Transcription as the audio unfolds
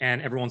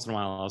And every once in a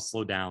while, I'll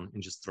slow down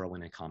and just throw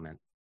in a comment.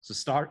 So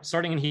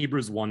starting in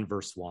Hebrews 1,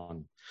 verse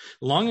 1.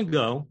 Long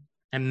ago,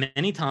 and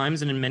many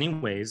times and in many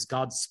ways,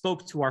 God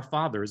spoke to our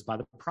fathers by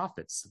the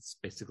prophets. It's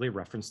basically a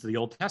reference to the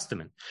Old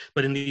Testament.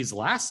 But in these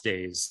last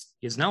days,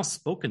 he has now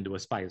spoken to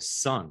us by his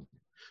Son,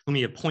 whom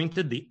he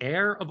appointed the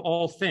heir of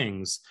all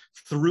things,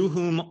 through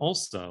whom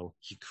also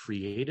he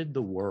created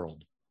the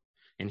world.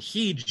 And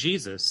he,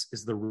 Jesus,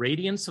 is the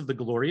radiance of the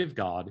glory of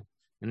God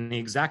and the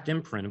exact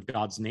imprint of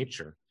God's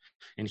nature.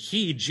 And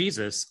he,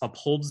 Jesus,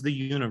 upholds the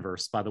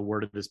universe by the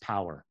word of his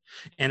power.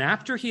 And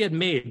after he had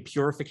made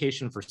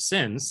purification for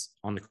sins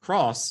on the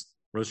cross,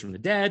 rose from the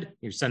dead,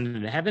 he ascended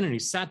into heaven, and he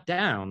sat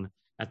down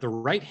at the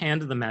right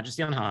hand of the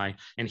Majesty on high.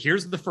 And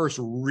here's the first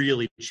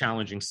really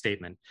challenging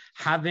statement: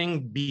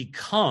 having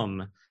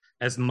become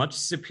as much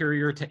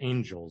superior to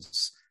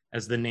angels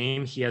as the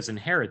name he has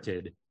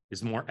inherited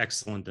is more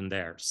excellent than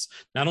theirs.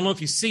 Now, I don't know if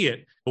you see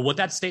it, but what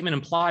that statement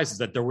implies is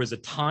that there was a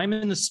time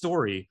in the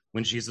story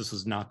when Jesus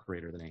was not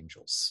greater than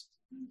angels,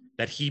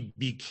 that he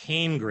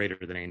became greater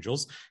than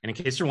angels. And in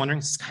case you're wondering,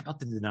 is this guy about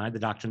to deny the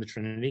doctrine of the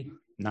Trinity?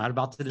 Not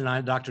about to deny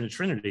the doctrine of the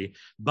Trinity,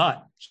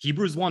 but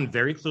Hebrews 1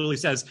 very clearly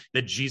says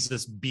that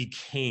Jesus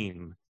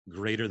became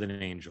greater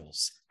than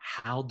angels.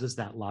 How does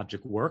that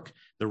logic work?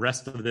 The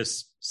rest of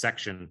this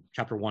section,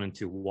 chapter 1 and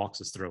 2,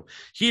 walks us through.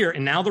 Here,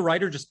 and now the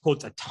writer just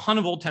quotes a ton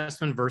of Old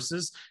Testament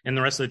verses in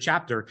the rest of the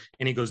chapter,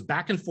 and he goes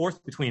back and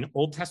forth between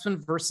Old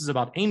Testament verses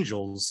about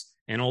angels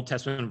and Old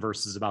Testament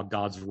verses about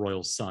God's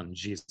royal son,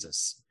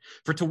 Jesus.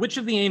 For to which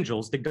of the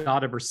angels did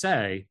God ever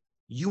say,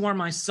 "You are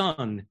my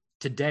son,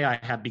 today I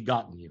have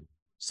begotten you"?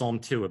 Psalm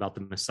 2 about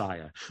the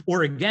Messiah.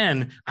 Or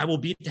again, "I will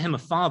be to him a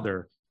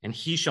father, and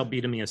he shall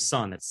be to me a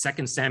son." That's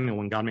 2 Samuel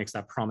when God makes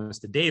that promise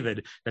to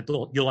David that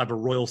you'll have a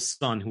royal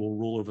son who will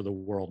rule over the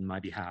world in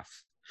my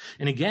behalf.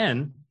 And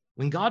again,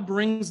 when God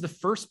brings the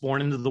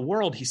firstborn into the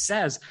world, he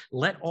says,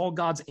 "Let all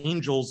God's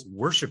angels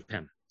worship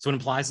him." So it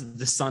implies that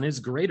the son is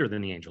greater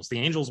than the angels. The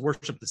angels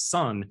worship the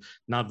son,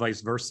 not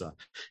vice versa.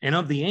 And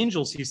of the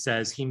angels, he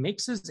says, he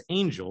makes his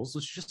angels,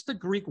 which is just a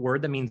Greek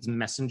word that means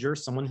messenger,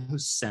 someone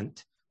who's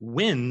sent,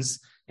 winds,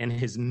 and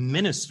his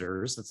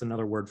ministers, that's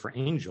another word for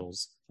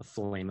angels, a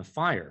flame of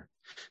fire.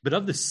 But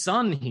of the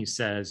Son, he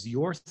says,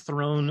 "Your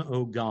throne,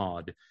 O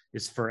God,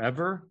 is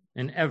forever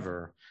and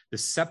ever. The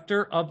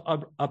scepter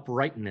of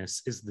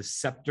uprightness is the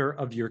scepter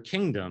of your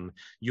kingdom.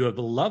 You have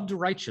loved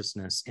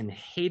righteousness and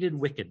hated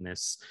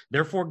wickedness.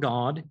 Therefore,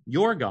 God,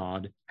 your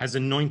God, has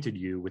anointed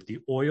you with the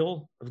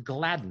oil of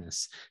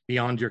gladness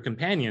beyond your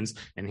companions."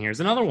 And here's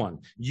another one.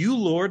 "You,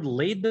 Lord,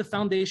 laid the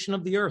foundation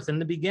of the earth in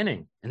the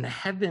beginning, and the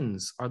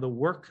heavens are the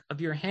work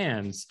of your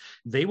hands.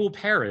 They will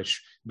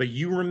perish, but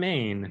you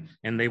remain,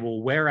 and they will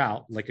all wear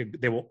out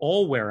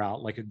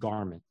like a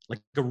garment.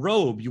 Like a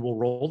robe, you will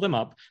roll them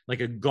up.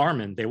 Like a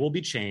garment, they will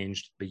be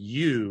changed, but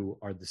you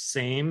are the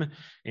same,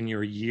 and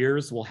your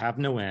years will have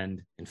no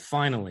end." And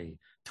finally,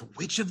 to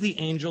which of the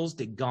angels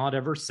did God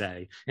ever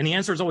say? And the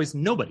answer is always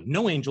nobody.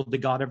 No angel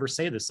did God ever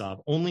say this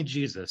of, only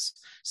Jesus.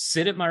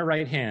 "Sit at my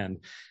right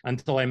hand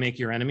until I make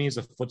your enemies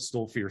a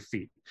footstool for your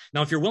feet."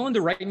 Now, if you're willing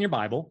to write in your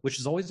Bible, which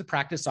is always a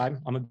practice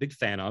I'm a big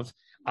fan of,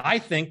 I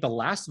think the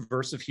last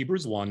verse of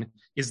Hebrews 1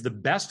 is the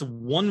best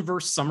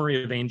one-verse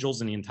summary of angels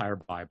in the entire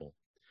Bible.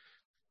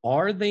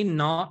 "Are they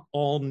not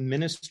all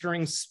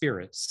ministering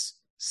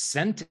spirits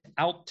sent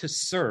out to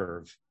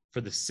serve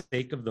for the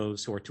sake of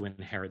those who are to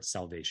inherit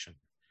salvation?"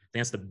 I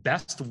think that's the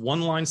best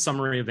one-line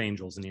summary of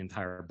angels in the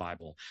entire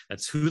Bible.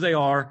 That's who they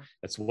are.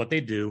 That's what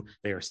they do.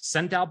 They are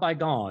sent out by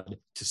God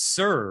to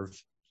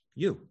serve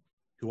you,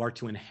 who are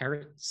to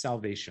inherit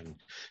salvation.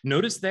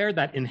 Notice there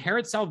that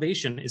inherit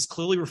salvation is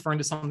clearly referring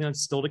to something that's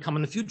still to come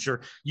in the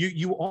future.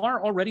 You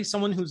are already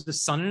someone who's the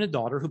son and a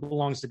daughter who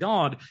belongs to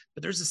God,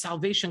 but there's a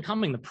salvation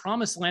coming, the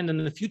promised land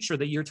in the future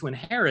that you're to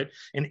inherit,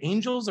 and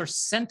angels are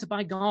sent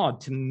by God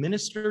to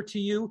minister to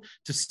you,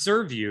 to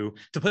serve you.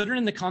 To put it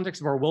in the context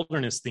of our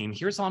wilderness theme,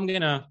 here's how I'm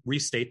going to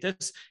restate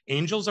this.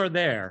 Angels are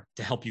there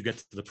to help you get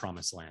to the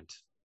promised land.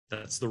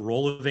 That's the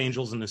role of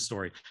angels in this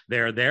story. They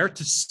are there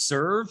to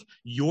serve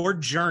your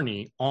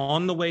journey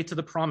on the way to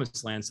the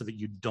promised land so that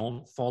you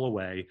don't fall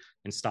away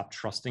and stop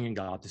trusting in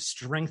God, to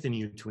strengthen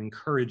you, to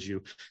encourage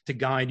you, to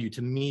guide you,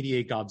 to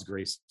mediate God's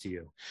grace to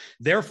you.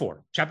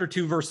 Therefore, chapter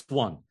 2, verse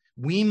 1,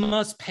 we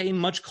must pay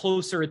much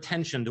closer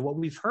attention to what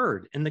we've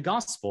heard in the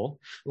gospel,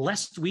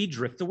 lest we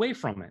drift away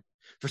from it.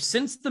 For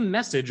since the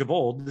message of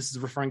old, this is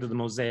referring to the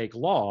Mosaic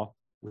law,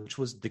 which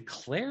was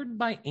declared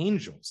by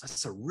angels.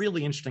 That's a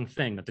really interesting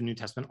thing that the New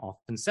Testament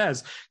often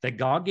says, that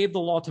God gave the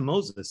law to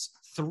Moses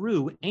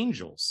through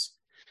angels.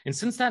 And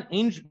since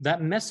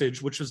that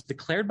message, which was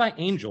declared by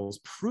angels,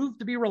 proved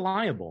to be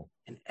reliable,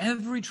 and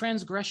every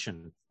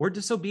transgression or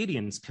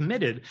disobedience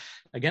committed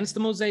against the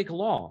Mosaic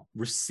law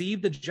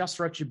received a just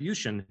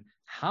retribution,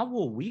 how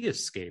will we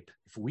escape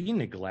if we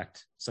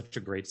neglect such a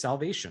great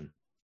salvation?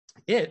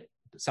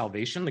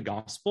 Salvation, the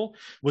gospel,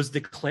 was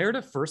declared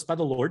at first by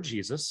the Lord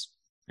Jesus,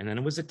 and then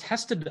it was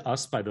attested to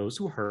us by those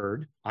who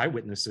heard,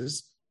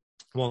 eyewitnesses,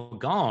 While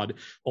God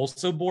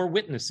also bore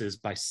witnesses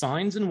by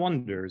signs and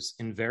wonders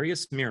in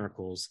various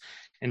miracles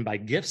and by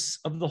gifts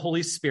of the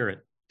Holy Spirit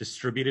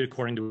distributed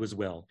according to his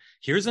will.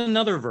 Here's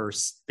another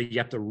verse that you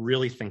have to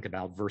really think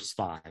about, verse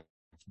 5.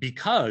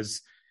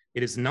 Because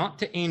it is not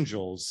to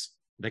angels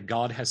that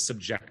God has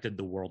subjected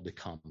the world to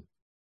come.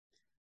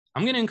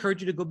 I'm going to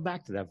encourage you to go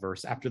back to that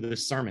verse after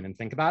this sermon and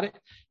think about it.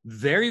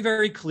 Very,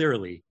 very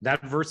clearly,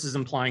 that verse is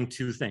implying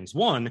two things.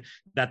 One,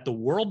 that the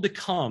world to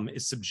come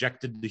is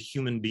subjected to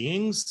human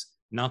beings,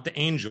 not to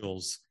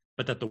angels,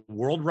 but that the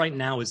world right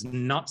now is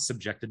not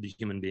subjected to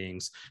human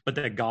beings, but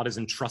that God is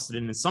entrusted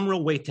in some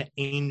real way to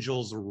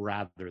angels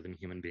rather than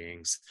human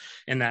beings.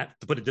 And that,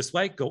 to put it this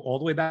way, go all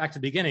the way back to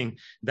the beginning,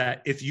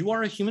 that if you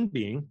are a human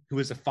being who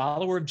is a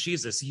follower of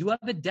Jesus, you have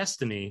a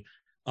destiny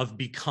of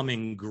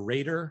becoming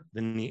greater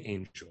than the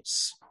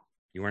angels.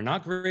 You are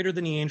not greater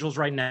than the angels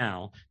right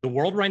now. The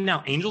world right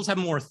now, angels have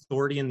more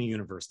authority in the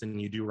universe than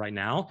you do right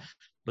now,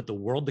 but the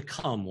world to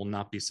come will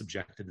not be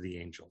subjected to the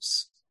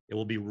angels. It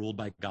will be ruled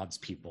by God's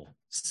people.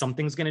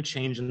 Something's going to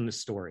change in the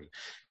story.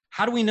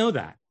 How do we know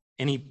that?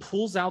 And he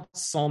pulls out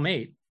Psalm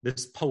 8,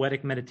 this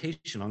poetic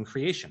meditation on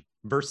creation.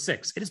 Verse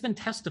 6, it has been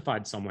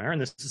testified somewhere,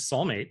 and this is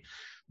Psalm 8,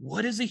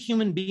 what is a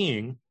human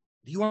being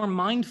that you are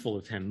mindful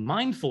of him,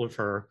 mindful of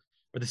her,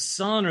 or the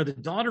son or the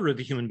daughter of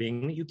a human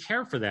being, that you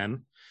care for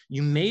them?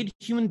 You made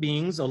human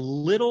beings a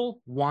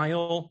little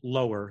while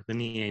lower than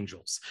the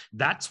angels.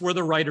 That's where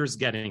the writer's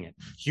getting it.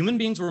 Human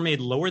beings were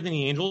made lower than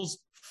the angels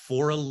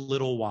for a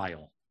little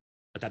while.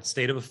 But that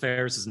state of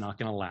affairs is not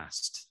going to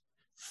last.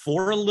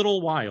 For a little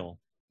while,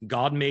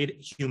 God made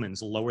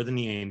humans lower than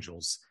the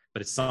angels.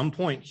 But at some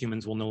point,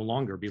 humans will no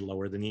longer be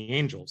lower than the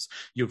angels.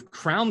 You've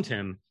crowned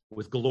him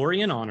with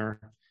glory and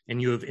honor,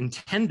 and you have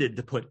intended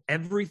to put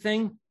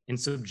everything in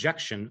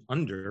subjection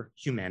under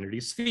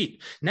humanity's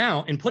feet.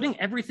 Now, in putting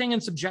everything in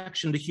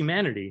subjection to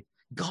humanity,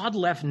 God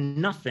left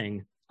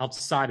nothing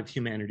outside of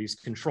humanity's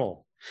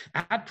control.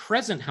 At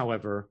present,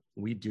 however,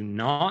 we do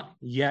not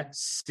yet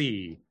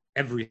see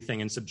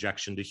everything in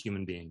subjection to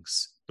human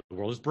beings. The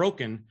world is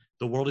broken.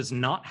 The world is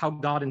not how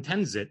God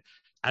intends it,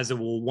 as it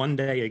will one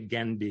day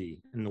again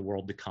be in the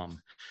world to come.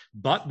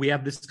 But we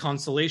have this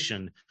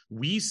consolation.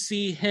 We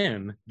see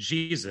him,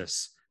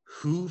 Jesus,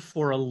 who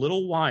for a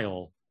little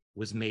while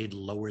was made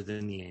lower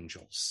than the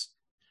angels.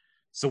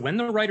 So when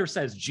the writer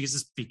says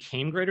Jesus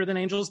became greater than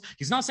angels,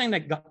 he's not saying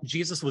that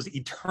Jesus was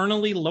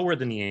eternally lower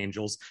than the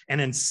angels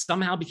and then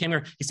somehow became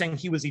there. He's saying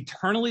he was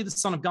eternally the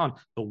Son of God.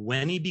 But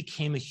when he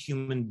became a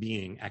human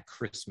being at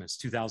Christmas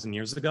 2,000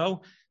 years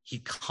ago, he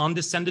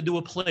condescended to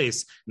a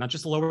place not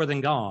just lower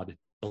than God,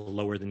 but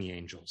lower than the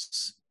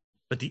angels.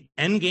 But the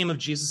end game of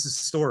Jesus'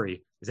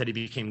 story is that he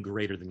became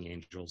greater than the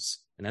angels.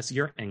 And that's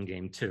your end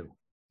game too,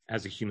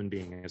 as a human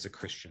being, as a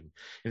Christian.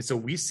 And so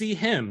we see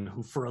him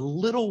who for a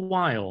little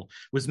while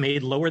was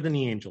made lower than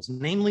the angels,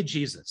 namely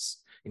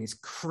Jesus. And he's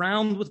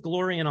crowned with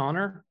glory and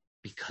honor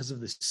because of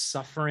the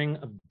suffering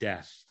of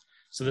death,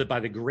 so that by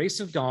the grace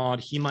of God,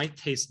 he might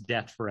taste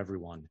death for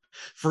everyone.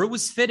 For it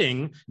was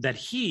fitting that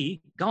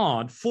he,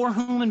 God, for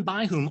whom and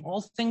by whom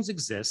all things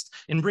exist,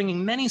 in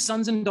bringing many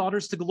sons and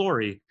daughters to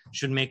glory,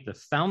 should make the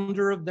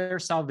founder of their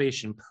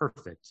salvation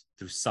perfect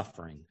through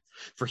suffering.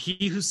 For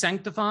he who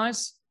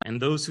sanctifies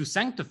and those who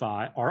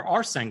sanctify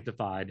are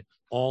sanctified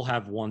all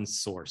have one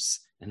source.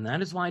 And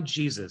that is why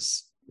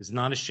Jesus is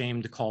not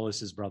ashamed to call us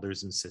his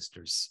brothers and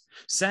sisters,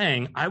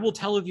 saying, I will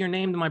tell of your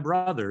name to my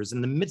brothers.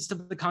 In the midst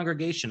of the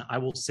congregation, I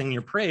will sing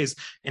your praise.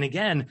 And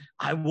again,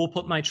 I will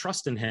put my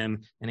trust in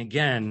him. And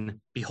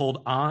again,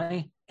 behold,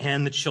 I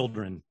and the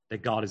children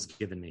that God has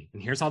given me.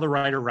 And here's how the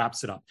writer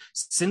wraps it up.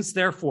 Since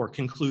therefore,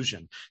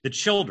 conclusion, the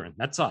children,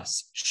 that's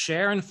us,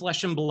 share in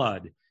flesh and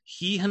blood,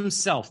 he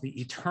himself, the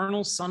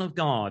eternal Son of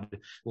God,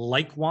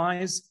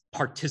 likewise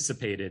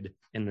participated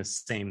in the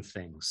same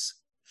things,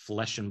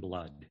 flesh and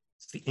blood.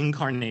 It's the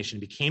incarnation,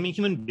 became a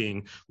human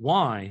being.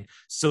 Why?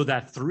 So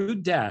that through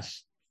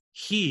death,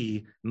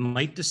 he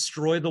might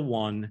destroy the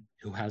one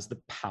who has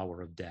the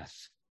power of death.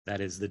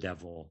 That is the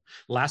devil.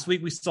 Last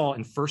week we saw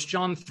in 1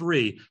 John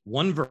 3,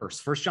 one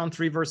verse, 1 John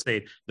 3, verse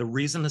 8, the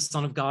reason the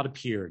Son of God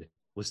appeared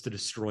was to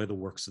destroy the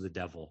works of the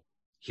devil.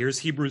 Here's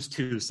Hebrews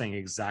 2 saying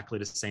exactly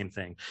the same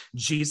thing.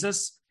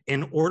 Jesus,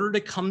 in order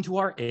to come to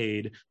our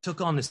aid, took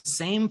on the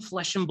same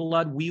flesh and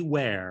blood we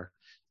wear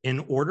in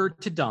order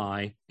to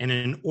die and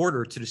in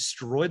order to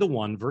destroy the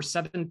one, verse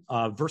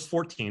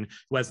 14,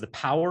 who has the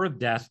power of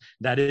death,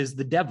 that is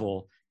the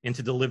devil, and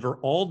to deliver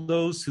all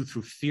those who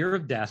through fear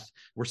of death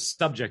were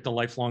subject to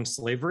lifelong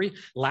slavery.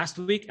 Last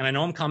week, and I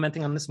know I'm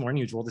commenting on this more than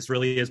usual, this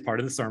really is part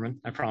of the sermon,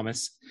 I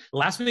promise.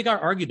 Last week I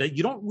argued that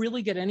you don't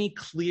really get any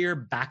clear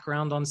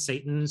background on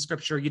Satan in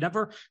scripture. You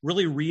never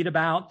really read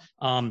about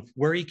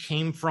where he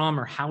came from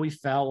or how he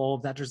fell, all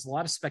of that. There's a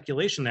lot of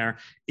speculation there.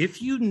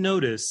 If you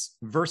notice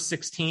verse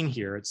 16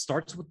 here, it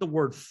starts with the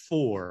word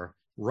for,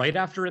 right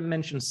after it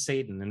mentions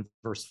Satan in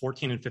verse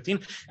 14 and 15.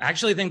 I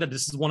actually think that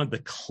this is one of the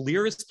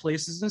clearest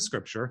places in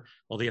scripture,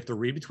 although you have to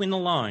read between the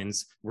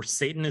lines, where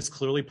Satan is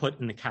clearly put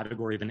in the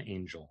category of an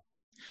angel.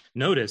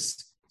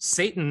 Notice,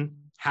 Satan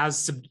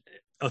has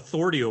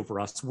authority over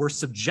us. We're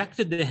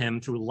subjected to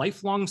him through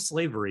lifelong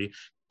slavery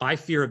by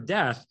fear of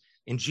death.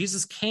 And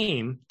Jesus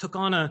came, took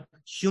on a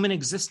human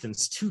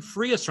existence to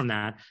free us from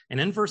that. And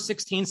in verse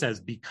 16 says,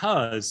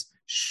 because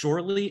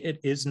surely it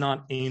is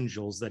not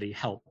angels that he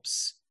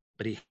helps,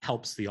 but he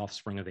helps the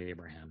offspring of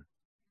Abraham.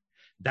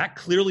 That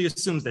clearly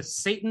assumes that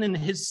Satan in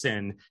his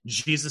sin,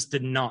 Jesus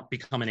did not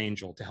become an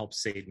angel to help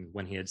Satan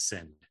when he had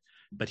sinned,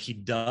 but he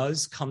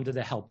does come to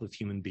the help of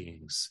human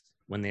beings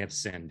when they have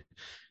sinned.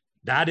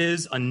 That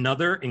is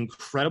another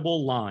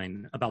incredible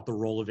line about the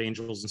role of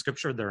angels in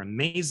Scripture. They're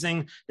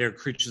amazing. They're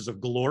creatures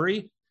of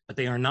glory, but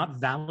they are not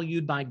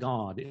valued by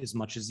God as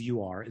much as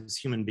you are as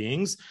human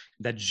beings.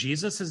 That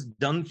Jesus has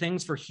done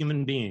things for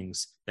human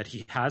beings that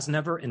he has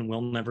never and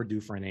will never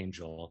do for an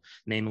angel,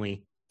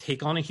 namely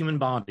take on a human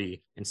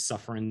body and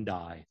suffer and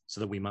die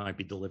so that we might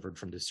be delivered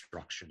from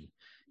destruction.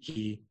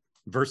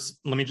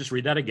 Let me just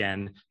read that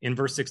again. In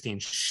verse 16,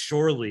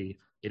 surely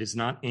it is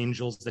not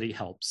angels that he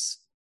helps,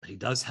 but he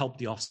does help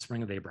the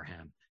offspring of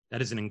Abraham.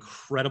 That is an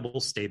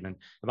incredible statement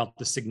about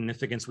the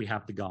significance we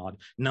have to God,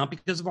 not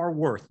because of our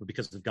worth, but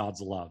because of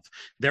God's love.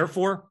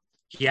 Therefore,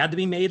 he had to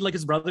be made like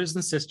his brothers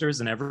and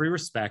sisters in every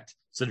respect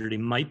so that he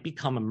might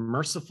become a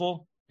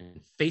merciful and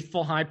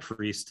faithful high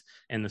priest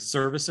in the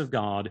service of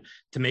God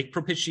to make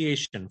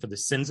propitiation for the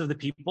sins of the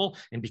people.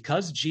 And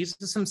because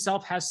Jesus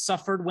himself has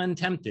suffered when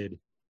tempted,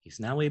 he's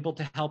now able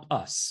to help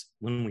us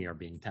when we are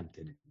being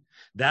tempted.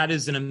 That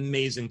is an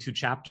amazing 2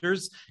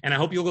 chapters, and I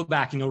hope you'll go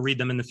back and you'll read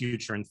them in the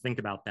future and think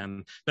about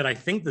them. But I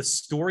think the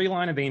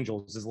storyline of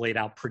angels is laid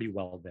out pretty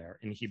well there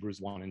in Hebrews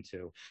 1 and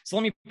 2. So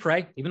let me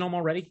pray, even though I'm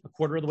already a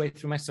quarter of the way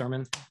through my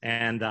sermon,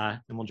 and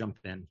we'll jump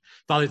in.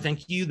 Father,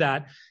 thank you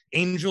that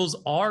angels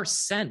are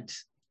sent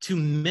to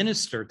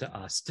minister to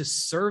us, to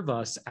serve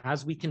us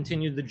as we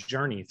continue the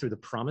journey through the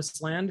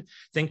promised land.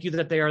 Thank you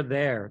that they are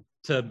there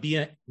to be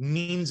a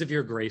means of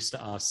your grace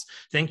to us.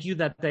 Thank you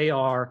that they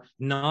are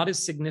not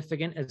as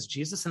significant as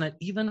Jesus, and that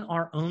even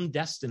our own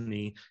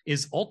destiny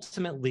is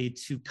ultimately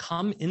to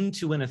come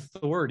into an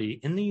authority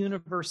in the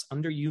universe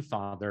under you,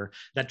 Father,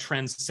 that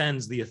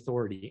transcends the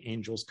authority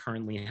angels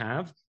currently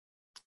have.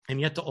 And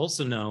yet to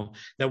also know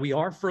that we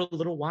are for a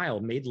little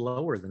while made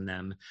lower than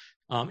them,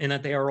 and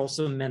that they are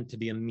also meant to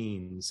be a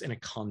means and a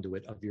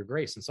conduit of your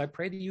grace. And so I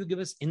pray that you give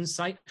us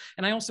insight.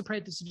 And I also pray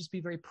that this will just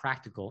be very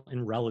practical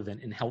and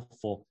relevant and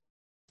helpful,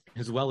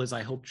 as well as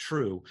I hope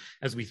true,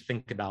 as we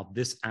think about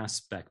this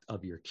aspect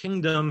of your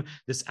kingdom,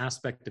 this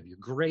aspect of your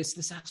grace,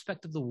 this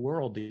aspect of the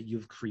world that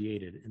you've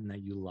created and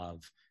that you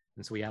love.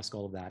 And so we ask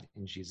all of that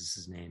in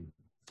Jesus' name.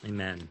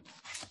 Amen.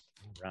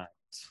 All right.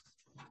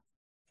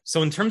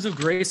 So in terms of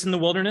grace in the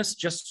wilderness,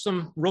 just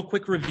some real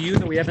quick review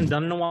that we haven't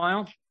done in a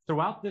while.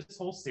 Throughout this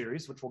whole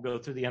series, which will go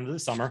through the end of the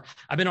summer,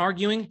 I've been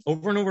arguing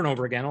over and over and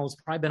over again, it's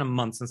probably been a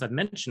month since I've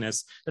mentioned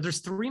this, that there's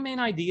 3 main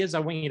ideas I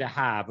want you to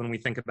have when we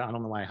think about, I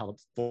don't know why I held up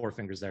 4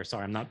 fingers there.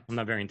 Sorry, I'm not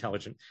very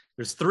intelligent.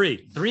 There's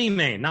 3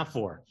 main, not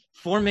 4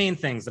 main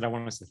things that I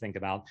want us to think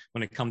about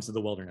when it comes to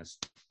the wilderness.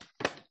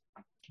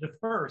 The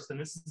first, and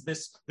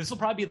this will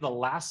probably be the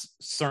last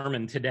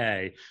sermon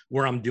today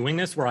where I'm doing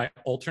this, where I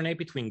alternate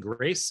between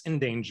grace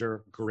and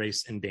danger,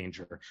 grace and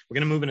danger. We're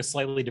going to move in a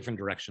slightly different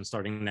direction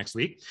starting next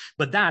week,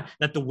 but that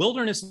the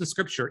wilderness in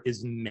Scripture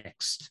is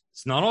mixed.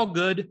 It's not all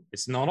good.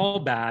 It's not all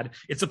bad.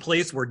 It's a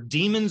place where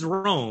demons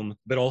roam,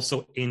 but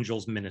also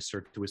angels minister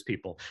to his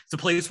people. It's a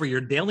place where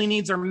your daily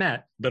needs are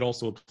met, but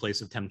also a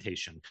place of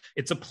temptation.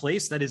 It's a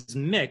place that is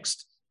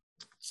mixed.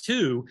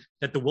 2,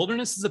 that the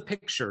wilderness is a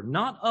picture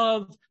not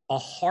of a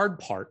hard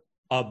part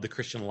of the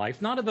Christian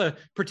life, not of a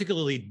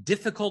particularly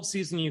difficult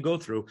season you go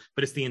through,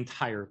 but it's the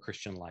entire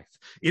Christian life.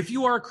 If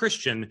you are a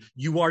Christian,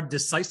 you are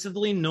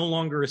decisively no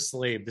longer a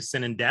slave to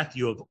sin and death.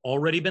 You have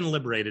already been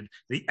liberated.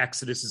 The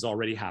Exodus has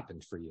already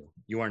happened for you.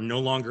 You are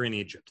no longer in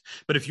Egypt.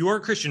 But if you are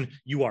a Christian,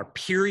 you are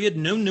period,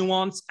 no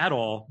nuance at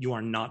all. You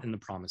are not in the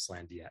promised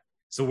land yet.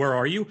 So where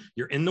are you?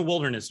 You're in the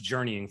wilderness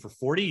journeying for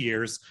 40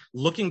 years,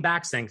 looking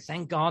back saying,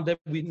 thank God that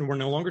we're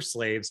no longer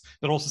slaves,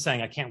 but also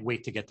saying, I can't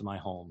wait to get to my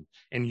home.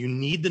 And you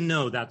need to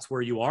know that's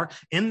where you are.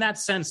 In that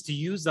sense, to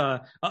use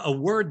a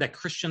word that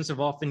Christians have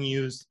often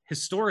used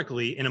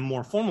historically in a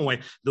more formal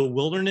way, the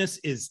wilderness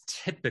is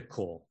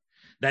typical.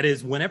 That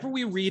is, whenever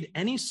we read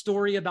any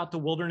story about the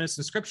wilderness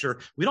in Scripture,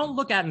 we don't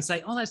look at it and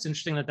say, oh, that's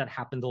interesting that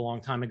happened a long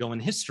time ago in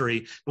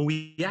history, but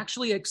we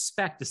actually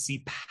expect to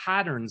see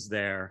patterns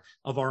there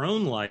of our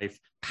own life,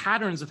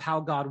 patterns of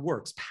how God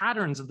works,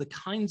 patterns of the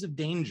kinds of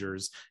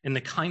dangers and the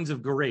kinds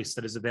of grace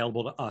that is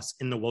available to us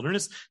in the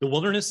wilderness. The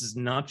wilderness is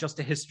not just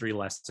a history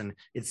lesson.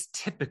 It's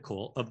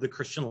typical of the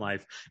Christian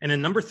life. And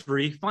then number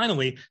 3,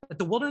 finally, that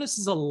the wilderness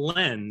is a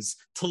lens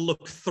to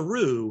look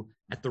through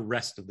at the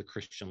rest of the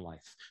Christian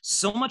life.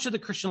 So much of the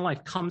Christian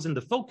life comes into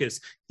focus,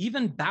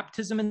 even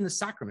baptism and the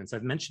sacraments.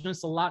 I've mentioned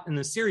this a lot in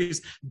the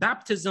series.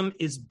 Baptism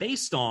is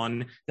based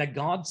on that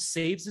God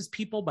saves his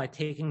people by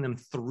taking them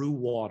through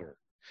water.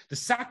 The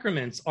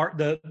sacraments are,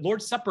 the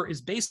Lord's Supper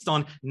is based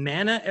on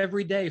manna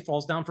every day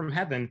falls down from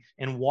heaven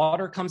and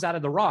water comes out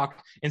of the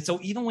rock. And so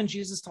even when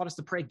Jesus taught us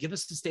to pray, give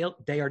us this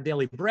day our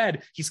daily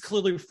bread, he's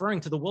clearly referring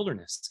to the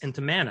wilderness and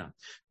to manna.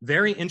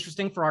 Very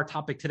interesting for our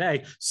topic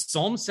today.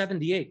 Psalm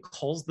 78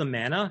 calls the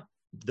manna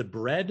the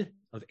bread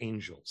of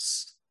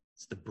angels.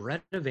 It's the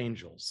bread of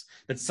angels.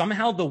 That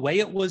somehow the way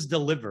it was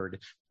delivered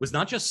was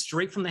not just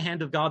straight from the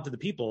hand of God to the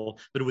people,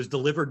 but it was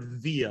delivered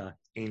via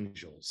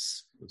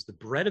angels. It was the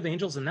bread of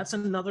angels, and that's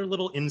another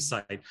little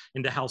insight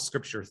into how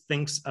Scripture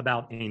thinks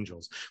about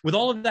angels. With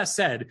all of that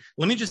said,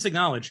 let me just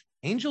acknowledge,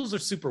 angels are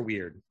super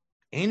weird.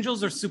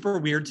 Angels are super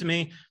weird to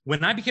me.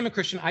 When I became a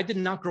Christian, I did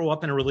not grow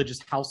up in a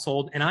religious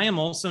household. And I am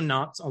also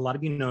not, a lot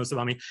of you know this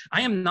about me, I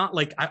am not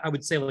like, I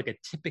would say like a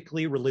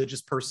typically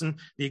religious person.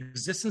 The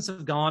existence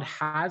of God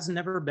has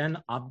never been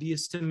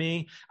obvious to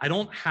me. I've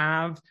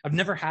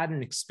never had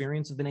an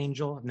experience of an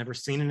angel. I've never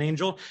seen an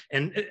angel.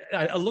 And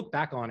I look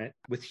back on it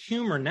with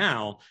humor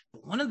now.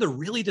 But one of the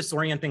really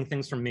disorienting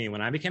things for me when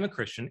I became a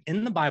Christian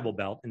in the Bible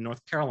Belt in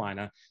North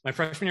Carolina, my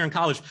freshman year in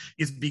college,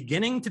 is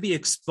beginning to be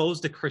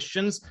exposed to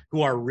Christians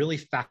who are really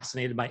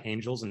fascinated by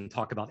angels and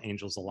talk about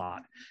angels a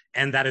lot.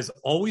 And that has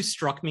always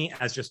struck me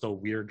as just a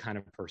weird kind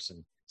of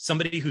person.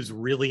 Somebody who's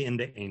really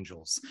into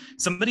angels,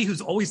 somebody who's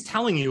always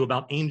telling you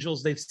about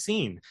angels they've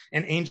seen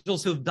and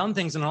angels who've done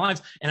things in their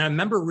lives. And I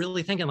remember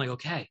really thinking like,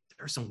 okay,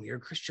 there are some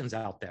weird Christians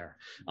out there.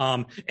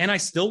 And I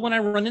still, when I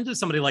run into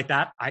somebody like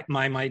that,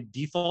 my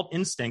default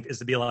instinct is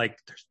to be like,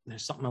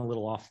 there's something a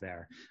little off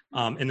there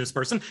in this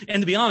person.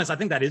 And to be honest, I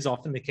think that is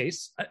often the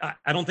case.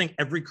 I don't think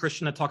every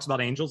Christian that talks about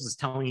angels is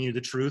telling you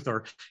the truth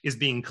or is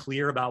being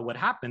clear about what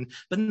happened.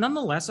 But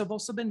nonetheless, I've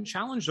also been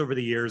challenged over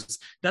the years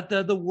that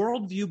the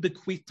worldview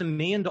bequeathed to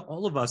me and to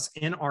all of us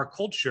in our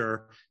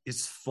culture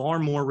is far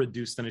more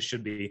reduced than it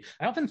should be.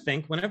 I often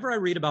think whenever I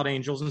read about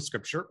angels in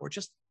Scripture, or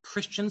just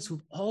Christians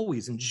who've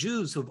always, and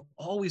Jews who've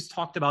always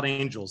talked about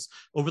angels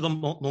over the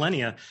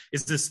millennia,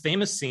 is this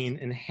famous scene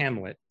in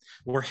Hamlet,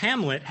 where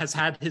Hamlet has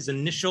had his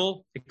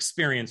initial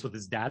experience with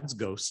his dad's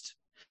ghost.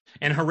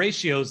 And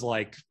Horatio's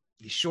like,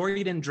 you sure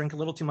you didn't drink a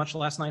little too much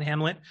last night,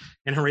 Hamlet?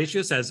 And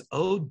Horatio says,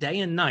 oh, day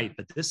and night,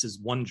 but this is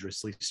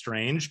wondrously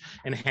strange.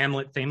 And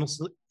Hamlet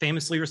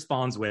famously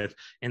responds with,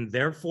 and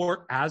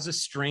therefore, as a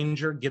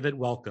stranger, give it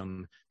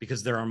welcome,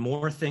 because there are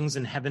more things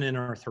in heaven and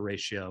earth,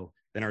 Horatio,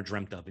 than are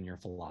dreamt of in your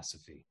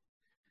philosophy.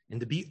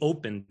 And to be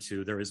open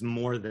to, there is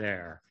more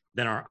there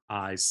than our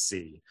eyes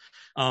see.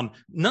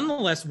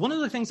 Nonetheless, one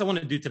of the things I want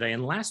to do today,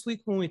 and last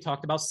week when we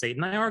talked about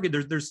Satan, I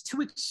argued there's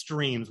two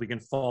extremes we can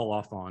fall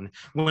off on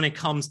when it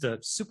comes to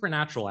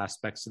supernatural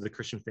aspects of the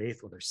Christian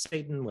faith, whether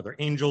Satan, whether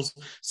angels.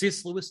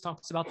 C.S. Lewis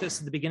talks about this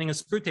at the beginning of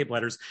Screwtape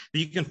Letters, that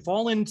you can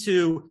fall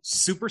into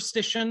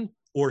superstition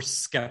or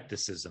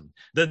skepticism.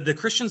 The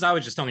Christians I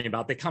was just telling you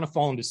about, they kind of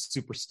fall into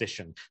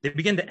superstition. They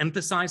begin to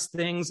emphasize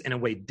things in a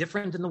way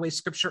different than the way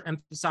Scripture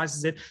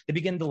emphasizes it. They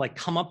begin to like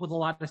come up with a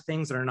lot of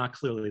things that are not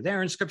clearly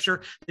there in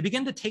Scripture. They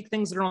begin to take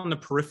things that are on the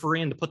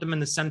periphery and to put them in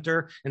the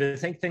center, and to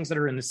take things that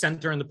are in the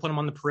center and to put them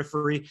on the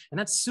periphery. And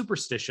that's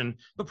superstition.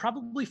 But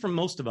probably for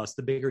most of us,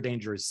 the bigger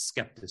danger is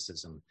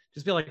skepticism.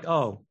 Just be like,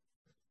 oh,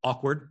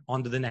 awkward,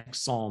 on to the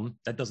next psalm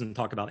that doesn't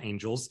talk about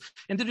angels,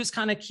 and to just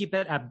kind of keep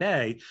it at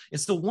bay.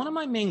 And so one of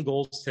my main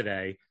goals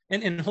today,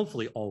 and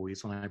hopefully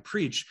always when I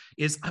preach,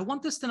 is I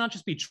want this to not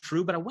just be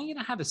true, but I want you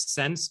to have a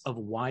sense of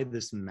why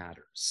this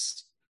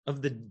matters,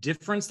 of the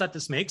difference that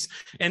this makes.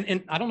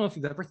 And I don't know if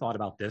you've ever thought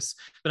about this,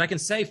 but I can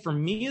say for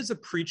me as a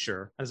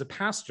preacher, as a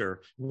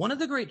pastor, one of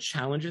the great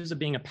challenges of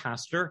being a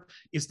pastor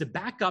is to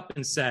back up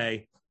and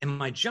say,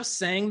 am I just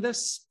saying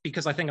this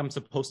because I think I'm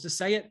supposed to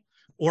say it?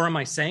 Or am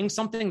I saying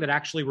something that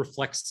actually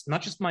reflects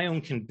not just my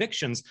own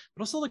convictions,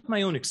 but also like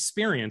my own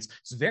experience?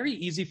 It's very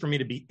easy for me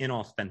to be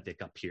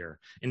inauthentic up here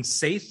and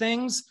say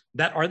things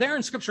that are there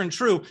in Scripture and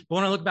true. But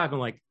when I look back, I'm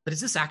like, but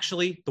is this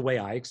actually the way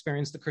I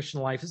experienced the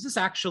Christian life? Is this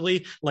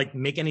actually like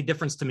make any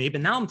difference to me?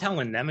 But now I'm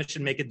telling them it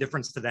should make a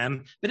difference to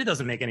them, but it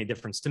doesn't make any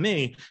difference to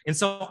me. And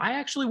so I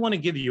actually want to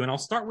give you, and I'll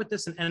start with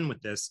this and end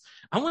with this,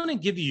 I want to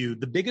give you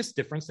the biggest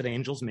difference that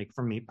angels make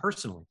for me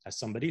personally, as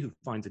somebody who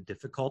finds it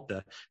difficult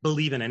to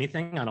believe in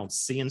anything I don't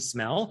see and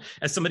smell,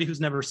 as somebody who's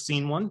never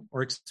seen one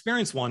or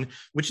experienced one,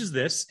 which is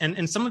this,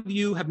 and some of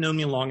you have known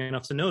me long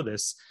enough to know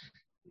this.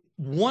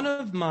 One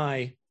of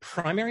my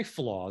primary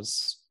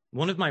flaws,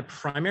 one of my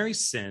primary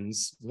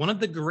sins, one of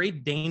the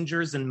great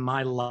dangers in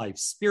my life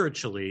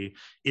spiritually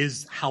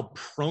is how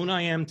prone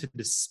I am to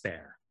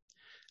despair.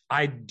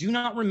 I do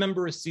not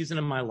remember a season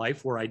in my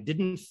life where I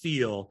didn't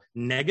feel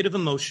negative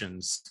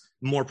emotions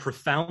more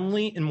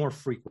profoundly and more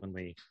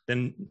frequently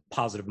than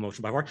positive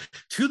emotion by far,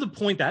 to the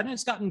point that, and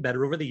it's gotten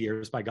better over the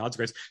years by God's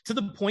grace, to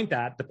the point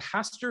that the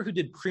pastor who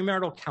did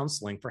premarital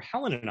counseling for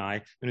Helen and I,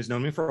 and who's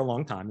known me for a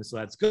long time, and so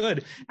that's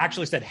good,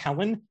 actually said,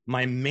 Helen,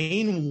 my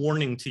main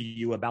warning to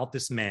you about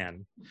this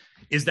man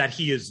is that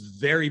he is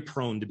very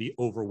prone to be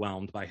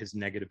overwhelmed by his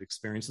negative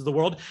experiences of the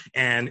world,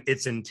 and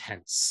it's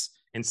intense.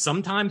 And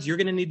sometimes you're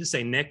going to need to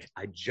say, Nick,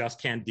 I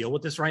just can't deal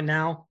with this right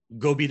now.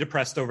 Go be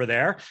depressed over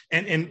there.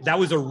 And that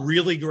was a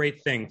really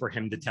great thing for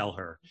him to tell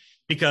her,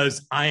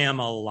 because I am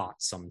a lot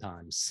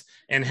sometimes.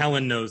 And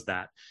Helen knows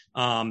that.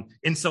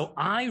 And so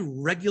I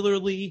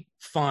regularly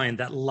find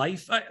that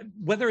life,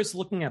 whether it's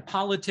looking at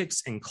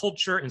politics and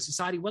culture and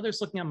society, whether it's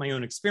looking at my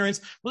own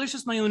experience, whether it's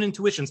just my own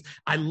intuitions,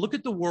 I look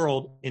at the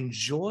world and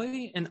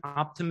joy and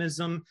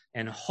optimism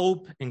and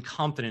hope and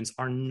confidence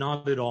are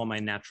not at all my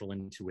natural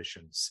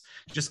intuitions.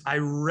 Just I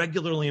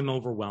regularly am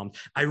overwhelmed.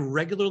 I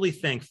regularly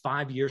think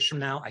 5 years from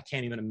now, I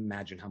can't even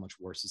imagine how much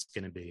worse it's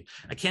going to be.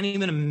 I can't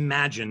even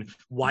imagine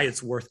why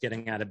it's worth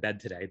getting out of bed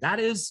today. That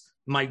is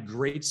my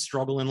great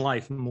struggle in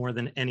life more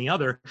than any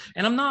other.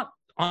 And I'm not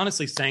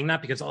honestly saying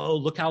that because, oh,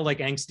 look how like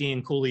angsty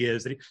and cool he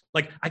is.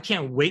 Like, I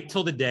can't wait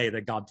till the day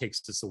that God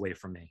takes this away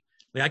from me.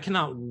 Like, I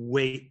cannot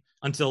wait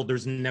until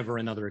there's never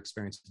another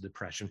experience of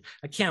depression.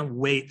 I can't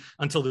wait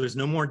until there's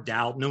no more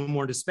doubt, no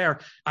more despair.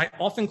 I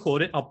often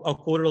quote it. I'll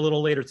quote it a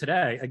little later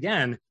today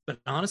again. But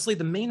honestly,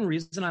 the main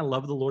reason I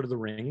love The Lord of the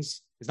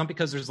Rings is not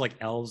because there's like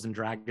elves and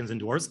dragons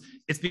and dwarves.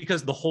 It's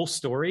because the whole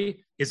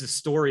story is a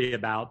story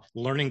about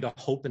learning to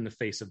hope in the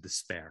face of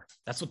despair.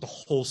 That's what the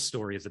whole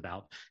story is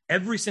about.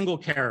 Every single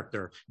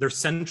character, their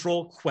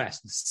central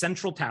quest, the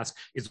central task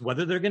is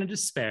whether they're going to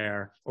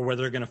despair or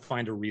whether they're going to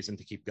find a reason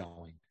to keep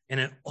going. And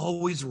it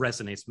always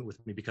resonates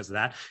with me because of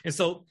that. And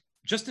so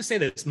just to say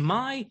this,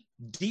 my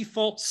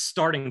default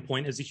starting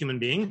point as a human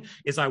being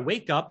is I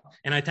wake up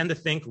and I tend to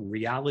think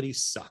reality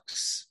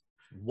sucks.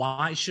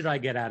 Why should I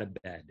get out of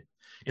bed?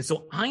 And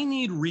so I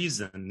need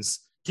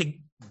reasons to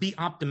be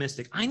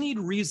optimistic. I need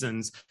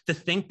reasons to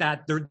think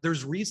that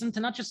there's reason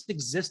to not just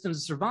exist and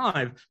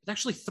survive, but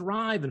actually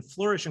thrive and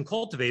flourish and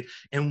cultivate.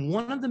 And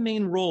one of the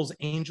main roles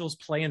angels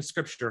play in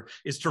scripture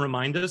is to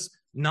remind us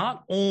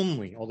not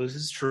only, although this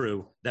is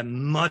true, that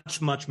much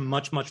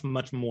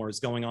more is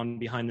going on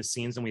behind the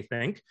scenes than we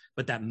think,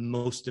 but that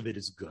most of it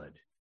is good.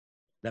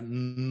 That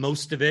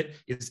most of it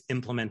is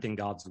implementing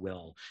God's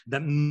will,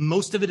 that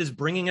most of it is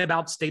bringing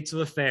about states of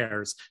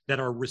affairs that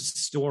are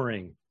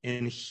restoring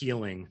and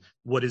healing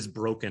what is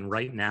broken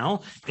right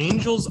now.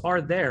 Angels are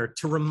there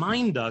to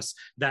remind us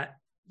that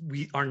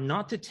we are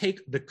not to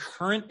take the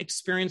current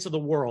experience of the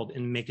world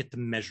and make it the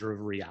measure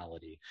of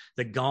reality,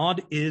 that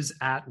God is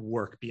at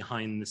work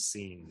behind the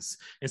scenes.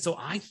 And so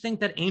I think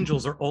that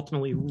angels are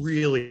ultimately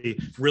really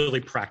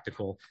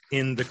practical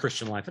in the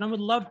Christian life. And I would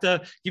love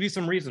to give you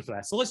some reasons for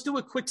that. So let's do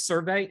a quick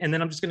survey, and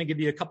then I'm just going to give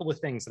you a couple of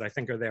things that I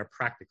think are there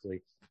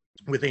practically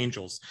with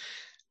angels.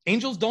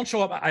 Angels don't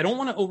show up. I don't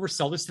want to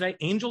oversell this today.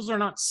 Angels are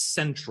not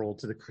central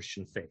to the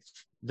Christian faith.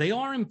 They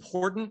are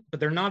important, but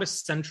they're not a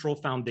central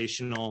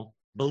foundational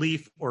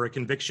belief or a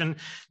conviction.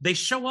 They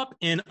show up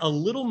in a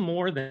little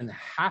more than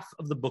half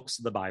of the books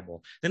of the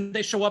Bible. Then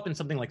they show up in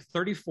something like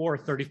 34 or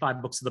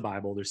 35 books of the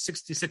Bible. There's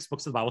 66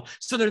 books of the Bible.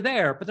 So they're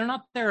there, but they're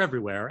not there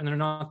everywhere, and they're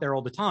not there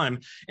all the time.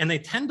 And they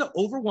tend to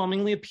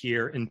overwhelmingly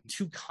appear in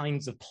two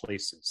kinds of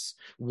places.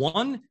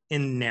 One,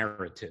 in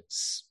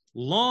narratives.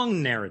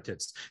 Long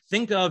narratives.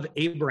 Think of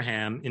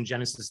Abraham in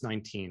Genesis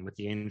 19 with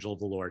the angel of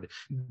the Lord.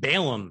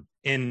 Balaam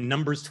in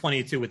Numbers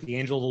 22 with the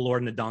angel of the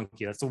Lord and the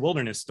donkey. That's a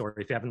wilderness story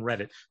if you haven't read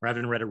it or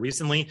haven't read it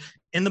recently.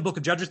 In the book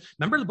of Judges,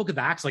 remember the book of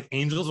Acts, like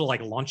angels are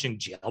like launching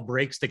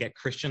jailbreaks to get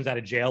Christians out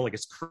of jail. Like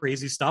it's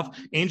crazy stuff.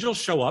 Angels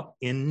show up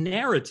in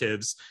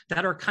narratives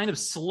that are kind of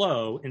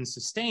slow and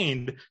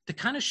sustained to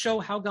kind of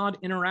show how God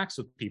interacts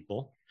with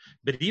people.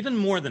 But even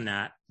more than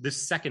that,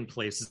 this second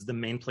place is the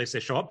main place they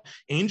show up.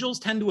 Angels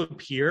tend to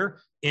appear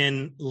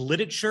in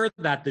literature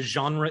that the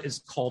genre is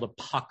called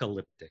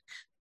apocalyptic.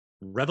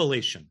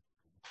 Revelation,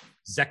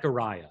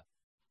 Zechariah,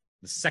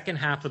 the second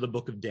half of the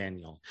book of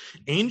Daniel.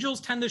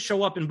 Angels tend to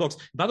show up in books.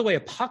 By the way,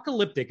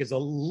 apocalyptic is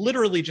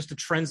literally just a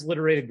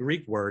transliterated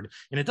Greek word,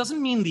 and it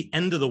doesn't mean the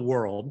end of the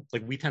world,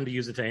 like we tend to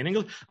use it today in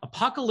English.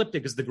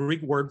 Apocalyptic is the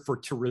Greek word for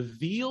to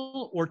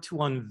reveal or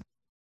to unveil.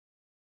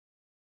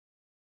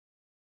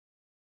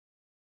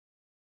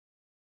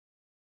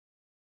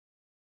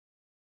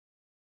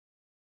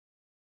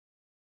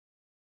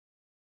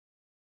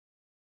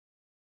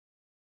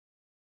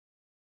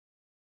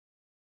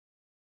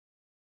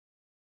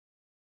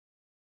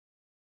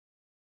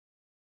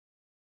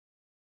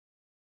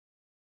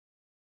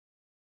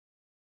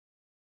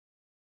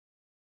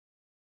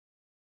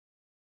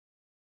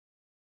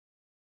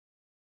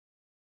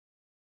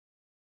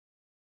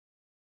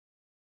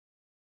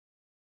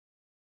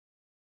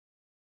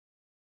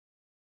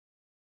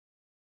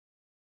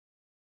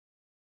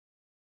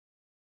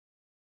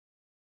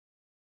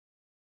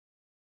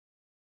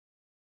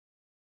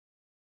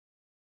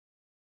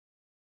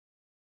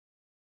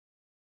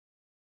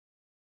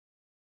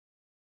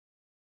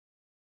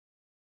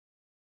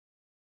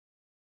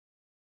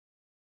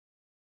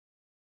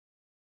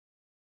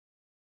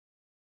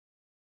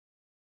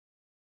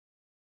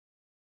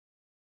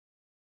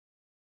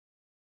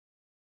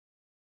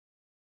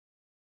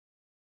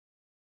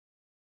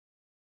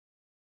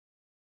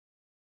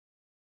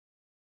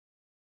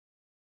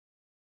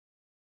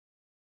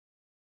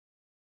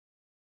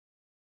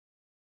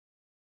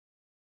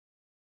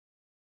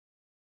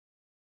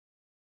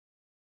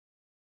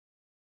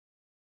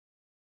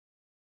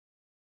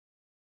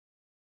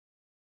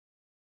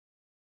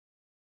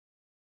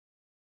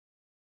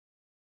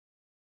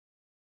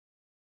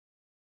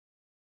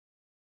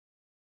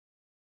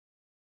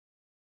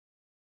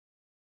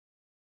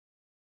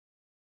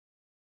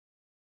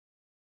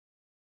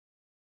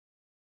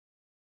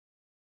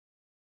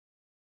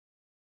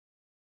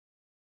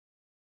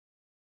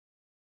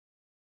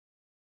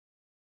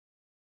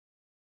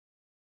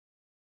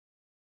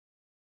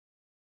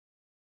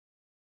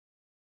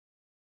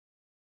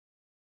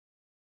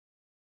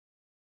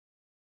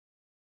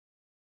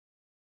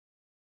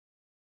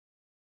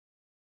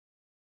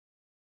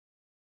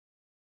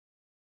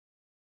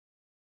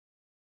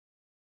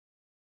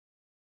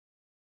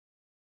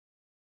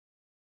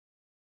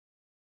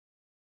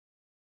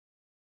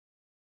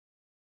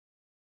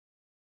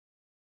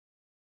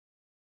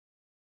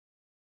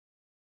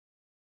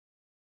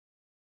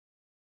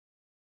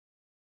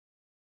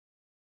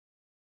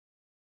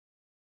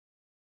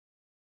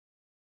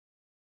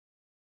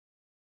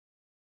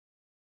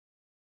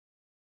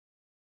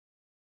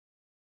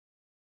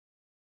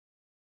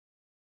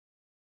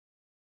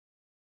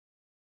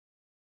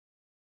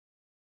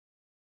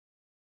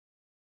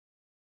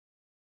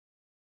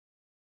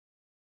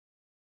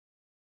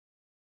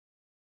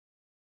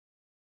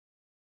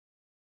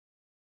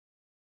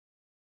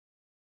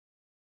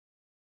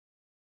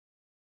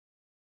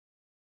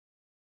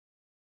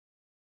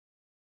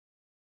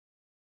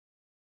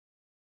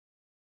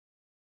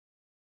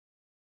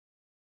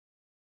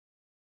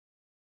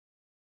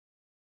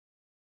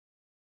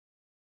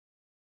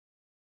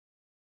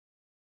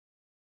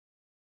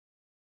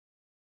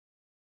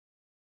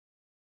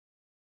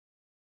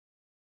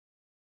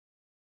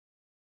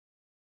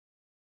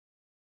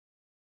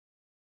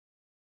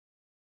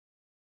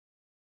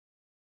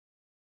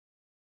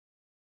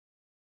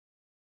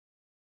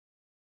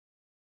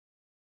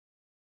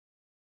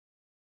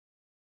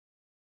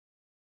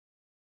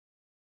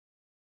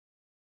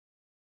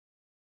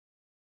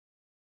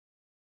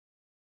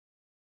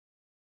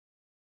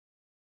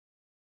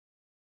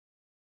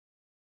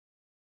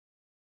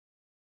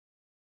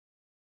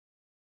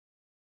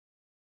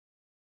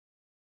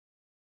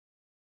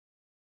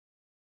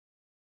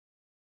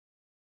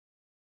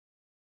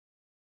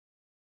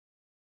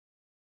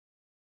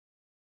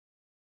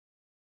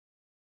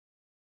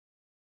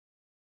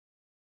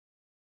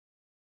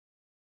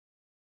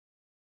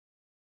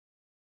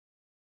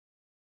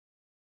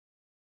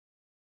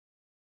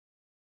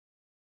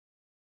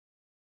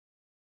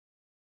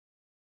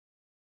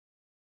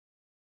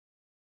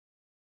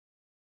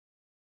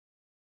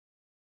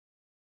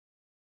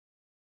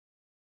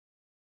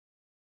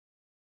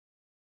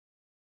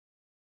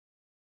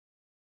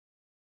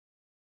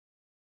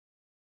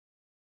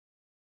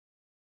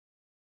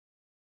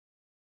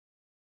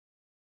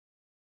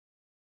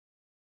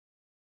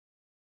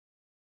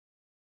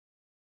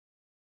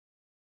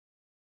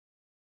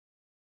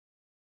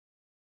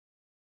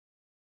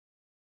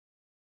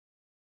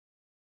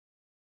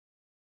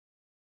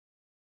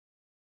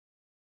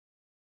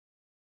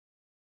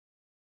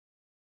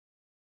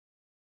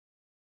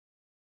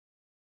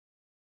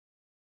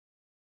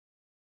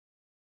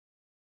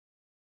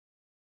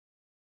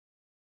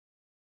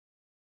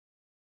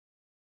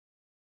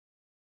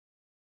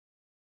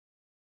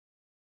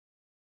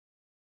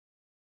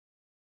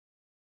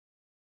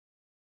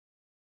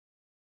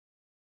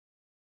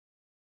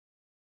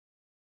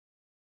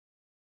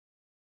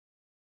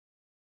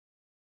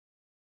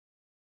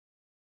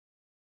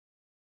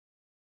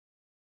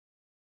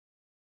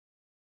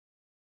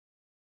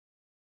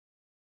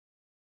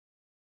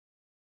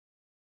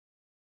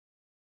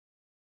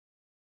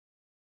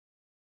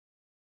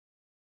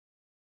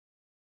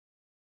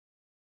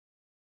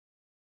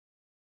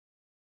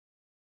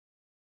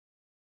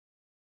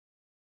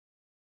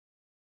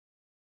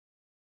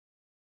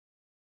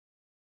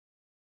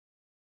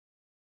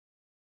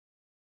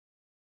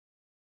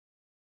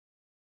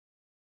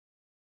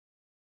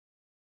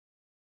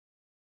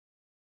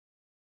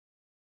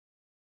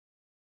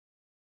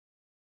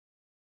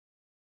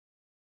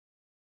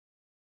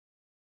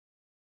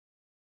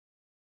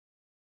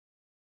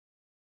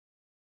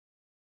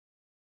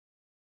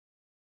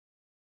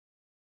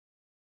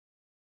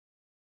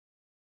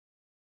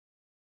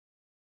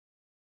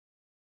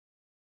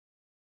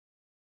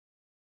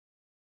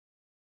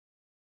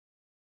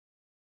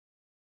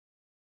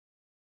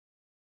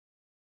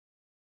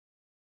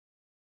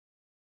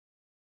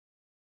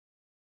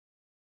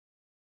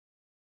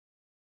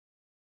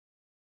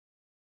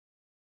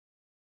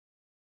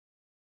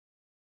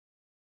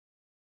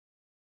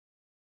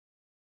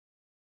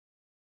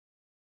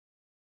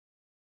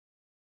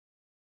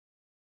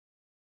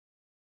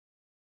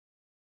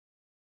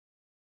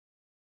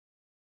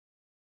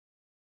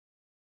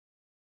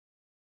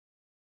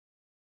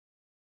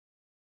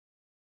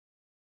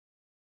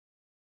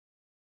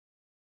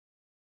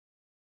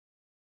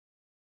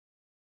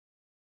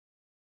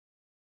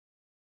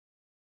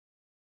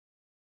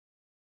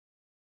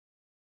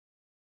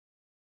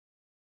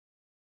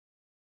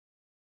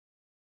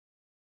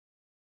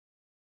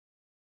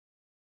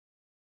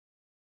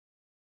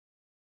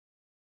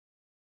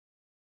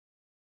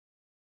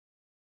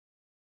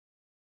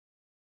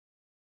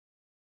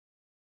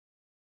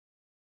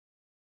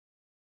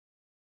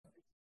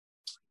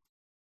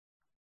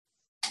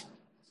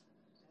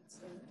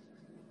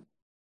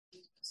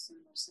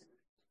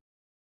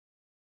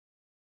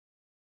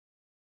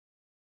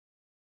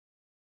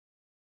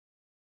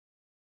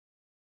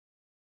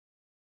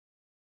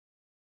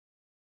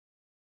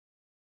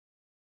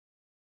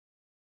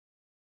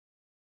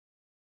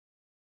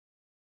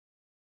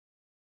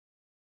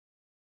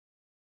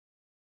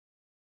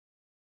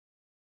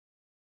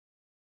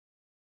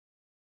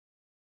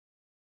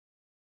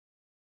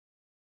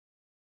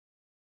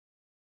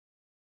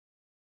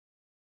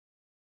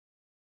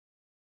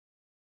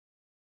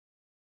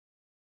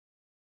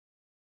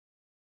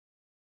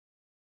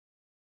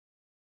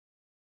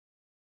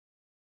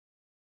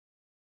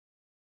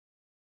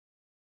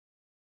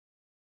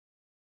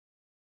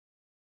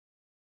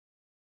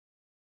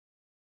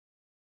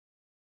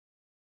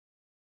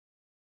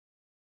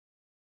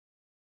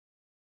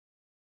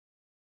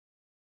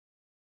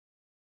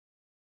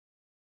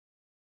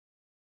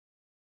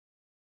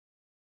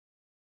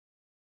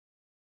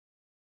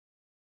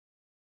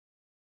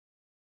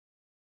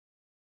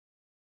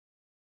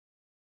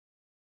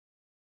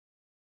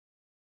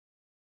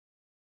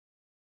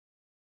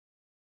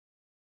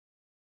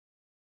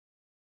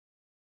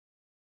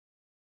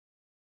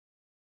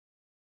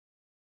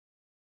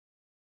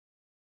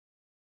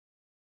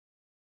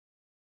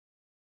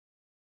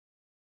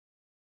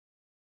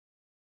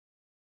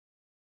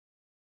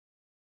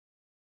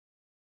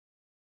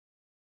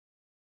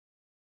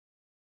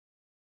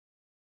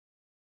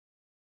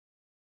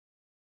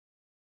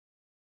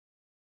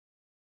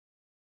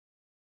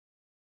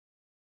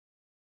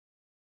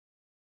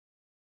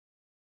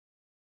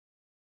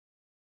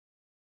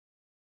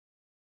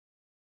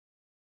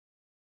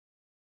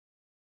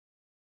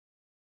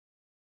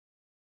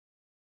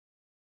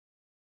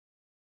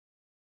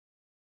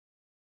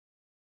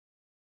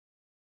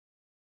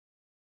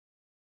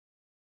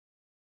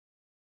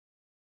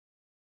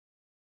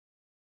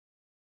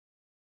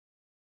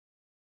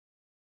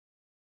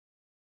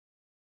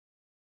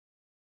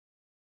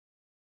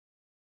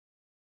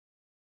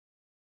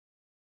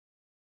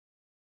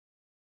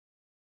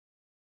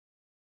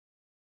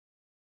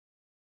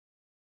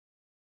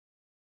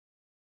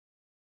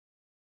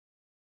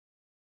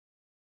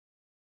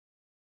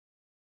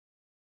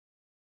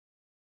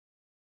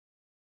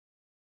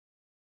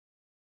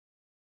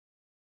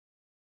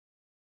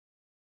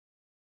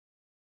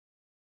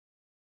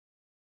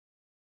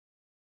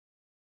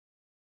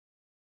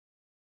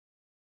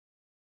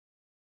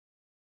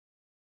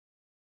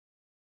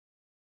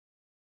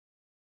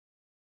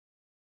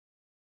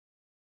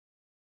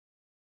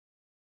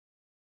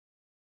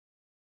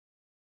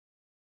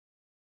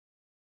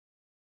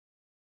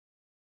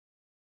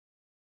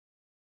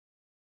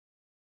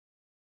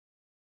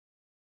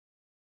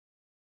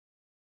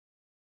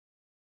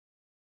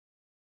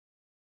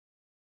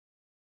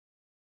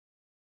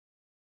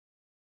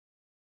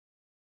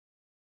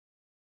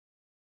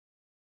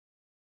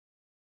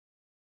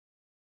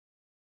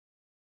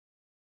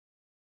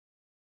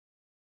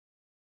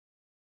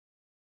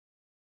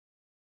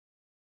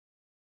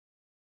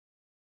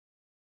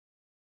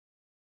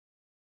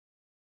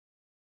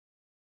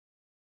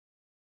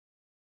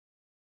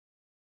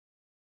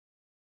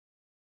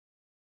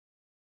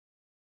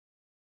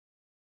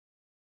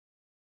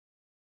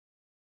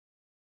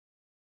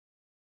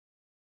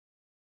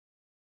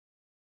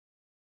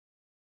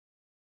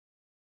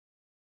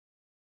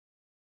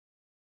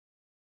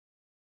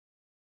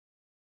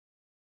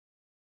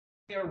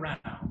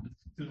 around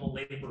through the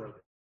labor of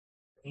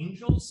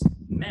angels,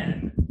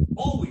 men,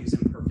 always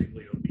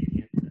imperfectly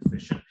obedient and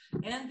efficient,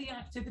 and the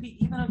activity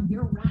even of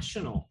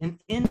irrational and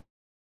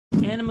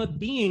inanimate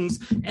beings,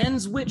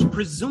 ends which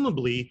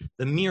presumably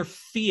the mere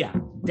fiat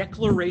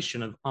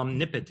declaration of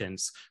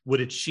omnipotence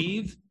would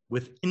achieve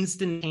with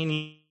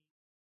instantaneous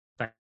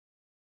effect.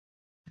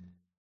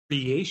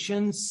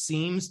 Creation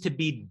seems to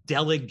be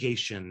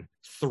delegation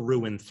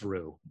through and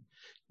through.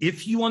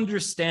 If you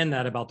understand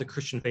that about the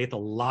Christian faith, a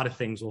lot of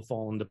things will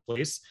fall into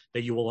place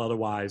that you will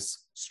otherwise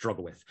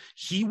struggle with.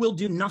 He will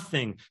do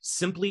nothing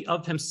simply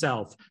of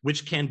himself,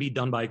 which can be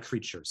done by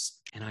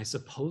creatures. And I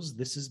suppose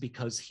this is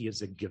because he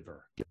is a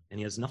giver, and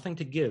he has nothing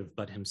to give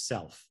but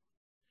himself.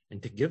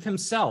 And to give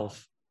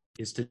himself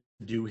is to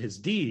do his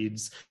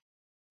deeds,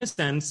 in a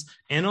sense,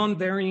 and on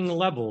varying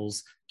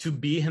levels, to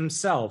be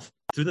himself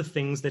through the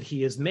things that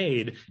he has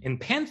made. In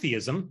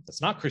pantheism,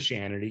 that's not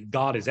Christianity,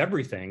 God is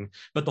everything,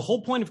 but the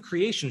whole point of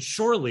creation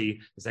surely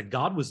is that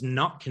God was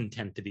not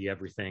content to be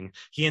everything.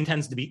 He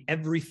intends to be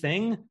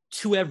everything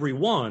to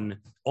everyone,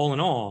 all in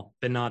all,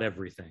 but not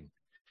everything.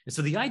 And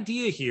so the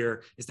idea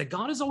here is that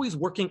God is always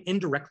working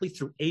indirectly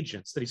through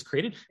agents that he's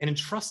created and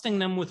entrusting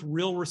them with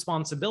real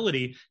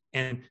responsibility.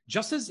 And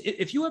just as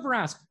if you ever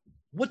ask,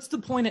 what's the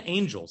point of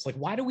angels? Like,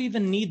 why do we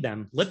even need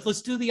them?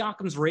 Let's do the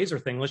Occam's razor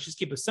thing. Let's just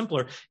keep it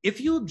simpler. If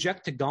you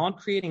object to God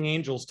creating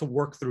angels to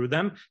work through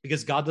them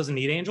because God doesn't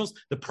need angels,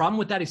 the problem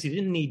with that is he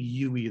didn't need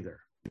you either.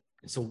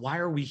 And so why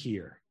are we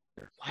here?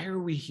 Why are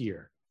we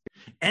here?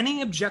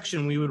 Any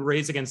objection we would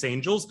raise against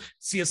angels,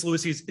 C.S.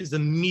 Lewis is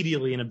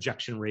immediately an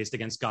objection raised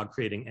against God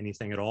creating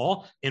anything at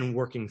all and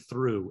working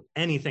through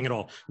anything at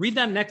all. Read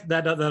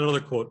that other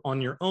quote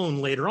on your own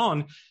later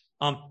on.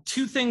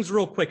 Two things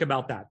real quick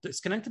about that. It's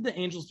connected to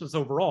angels, but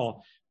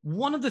overall,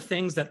 one of the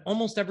things that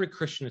almost every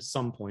Christian at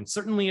some point,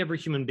 certainly every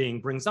human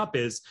being brings up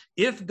is,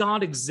 if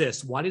God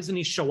exists, why doesn't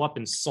he show up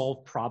and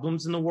solve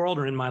problems in the world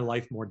or in my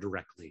life more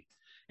directly?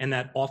 And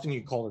that often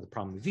you call it the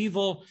problem of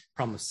evil,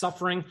 problem of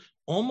suffering.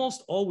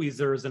 Almost always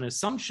there is an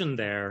assumption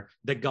there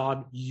that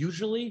God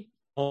usually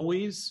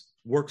always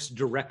works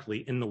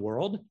directly in the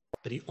world,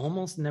 but he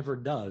almost never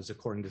does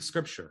according to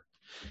Scripture.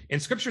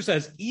 And Scripture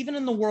says, even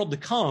in the world to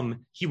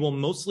come, he will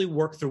mostly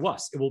work through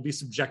us. It will be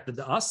subjected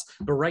to us,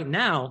 but right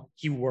now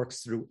he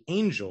works through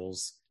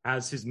angels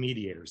as his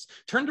mediators.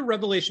 Turn to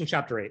Revelation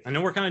chapter 8. I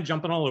know we're kind of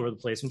jumping all over the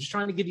place. I'm just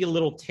trying to give you a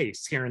little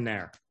taste here and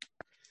there.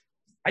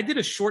 I did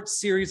a short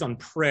series on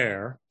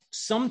prayer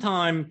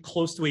sometime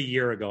close to a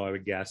year ago, I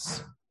would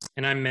guess,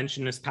 and I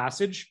mentioned this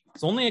passage.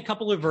 It's only a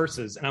couple of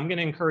verses, and I'm going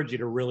to encourage you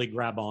to really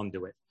grab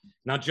onto it,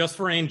 not just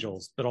for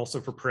angels, but also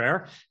for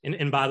prayer.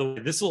 And by the way,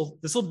 this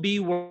will be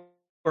where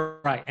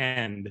I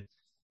end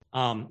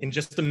in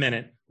just a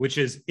minute, which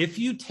is, if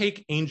you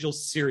take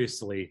angels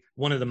seriously,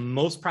 one of the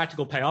most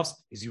practical payoffs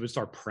is you would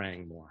start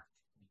praying more.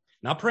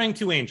 Not praying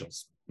to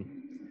angels,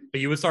 but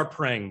you would start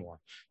praying more.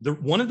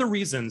 One of the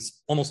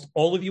reasons almost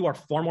all of you are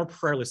far more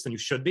prayerless than you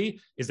should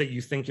be is that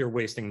you think you're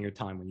wasting your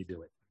time when you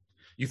do it.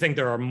 You think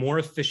there are more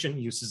efficient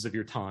uses of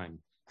your time,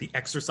 the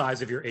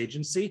exercise of your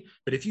agency.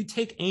 But if you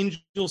take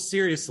angels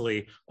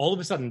seriously, all of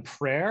a sudden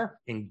prayer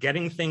and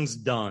getting things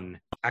done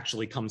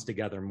actually comes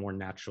together more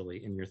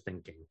naturally in your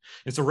thinking.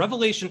 And so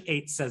Revelation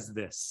 8 says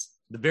this,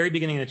 the very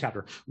beginning of the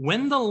chapter,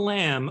 when the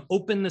Lamb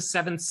opened the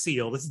seventh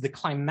seal, this is the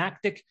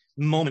climactic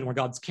moment where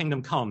God's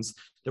kingdom comes,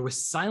 there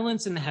was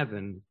silence in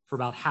heaven for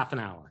about half an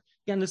hour.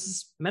 Again, this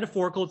is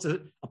metaphorical. It's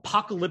an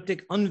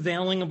apocalyptic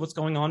unveiling of what's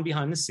going on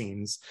behind the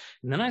scenes.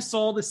 And then I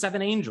saw the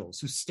seven angels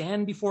who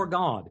stand before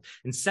God,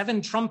 and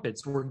seven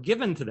trumpets were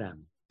given to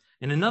them.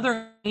 And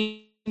another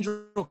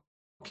angel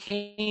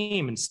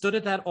came and stood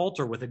at that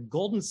altar with a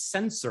golden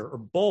censer or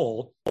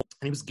bowl, and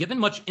he was given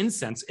much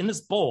incense in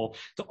this bowl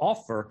to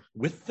offer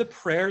with the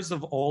prayers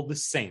of all the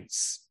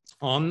saints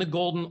on the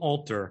golden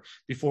altar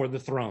before the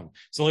throne.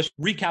 So let's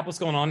recap what's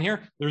going on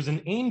here. There's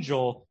an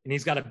angel, and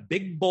he's got a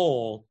big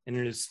bowl, and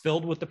it is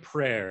filled with the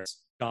prayers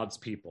of God's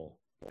people.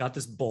 Got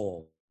this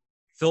bowl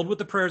filled with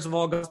the prayers of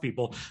all God's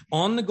people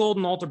on the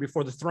golden altar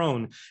before the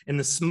throne. And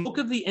the smoke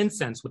of the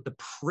incense with the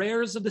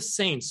prayers of the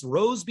saints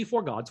rose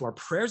before God. So our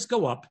prayers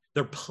go up.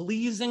 They're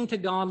pleasing to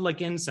God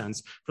like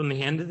incense from the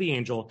hand of the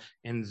angel.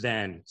 And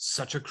then,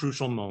 such a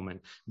crucial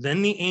moment,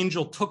 then the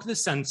angel took the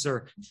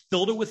censer,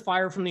 filled it with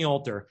fire from the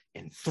altar,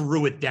 and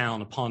threw it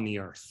down upon the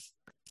earth.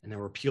 And there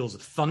were peals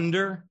of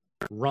thunder,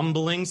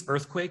 rumblings,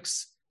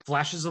 earthquakes,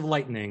 flashes of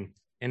lightning,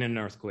 and an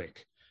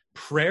earthquake.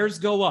 Prayers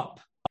go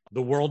up.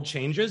 The world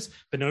changes,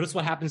 but notice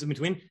what happens in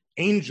between.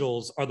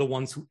 Angels are the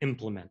ones who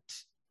implement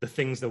the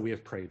things that we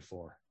have prayed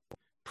for.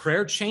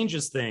 Prayer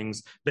changes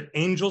things, but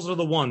angels are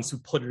the ones who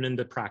put it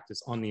into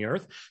practice on the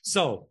earth.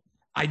 So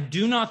I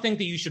do not think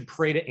that you should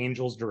pray to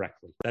angels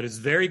directly. That is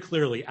very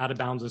clearly out of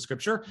bounds in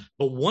Scripture.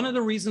 But one of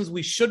the reasons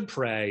we should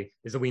pray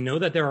is that we know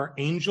that there are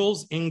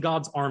angels in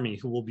God's army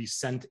who will be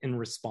sent in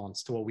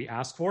response to what we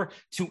ask for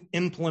to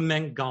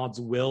implement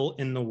God's will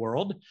in the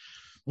world.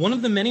 One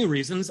of the many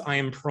reasons I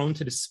am prone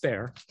to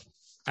despair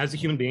as a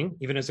human being,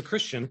 even as a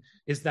Christian,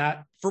 is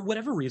that for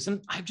whatever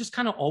reason, I've just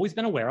kind of always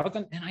been aware of,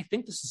 and I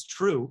think this is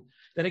true,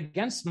 that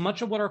against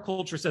much of what our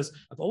culture says,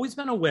 I've always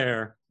been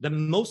aware that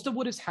most of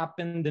what has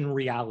happened in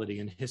reality,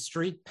 in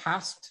history,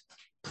 past,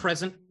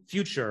 present,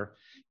 future,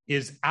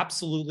 is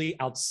absolutely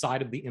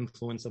outside of the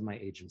influence of my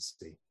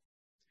agency.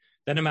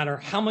 That no matter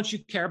how much you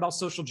care about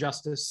social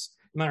justice,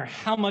 no matter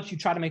how much you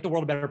try to make the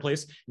world a better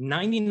place,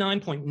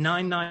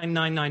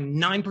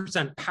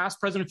 99.99999% past,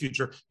 present, and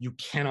future, you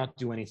cannot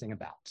do anything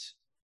about.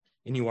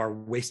 And you are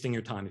wasting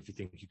your time if you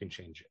think you can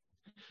change it.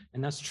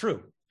 And that's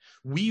true.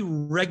 We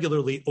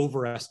regularly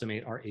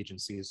overestimate our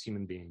agency as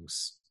human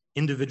beings,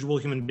 individual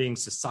human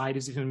beings,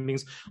 societies of human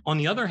beings. On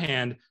the other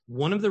hand,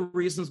 one of the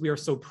reasons we are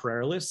so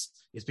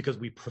prayerless is because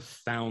we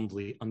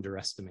profoundly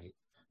underestimate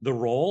the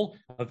role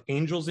of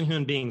angels and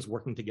human beings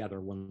working together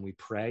when we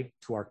pray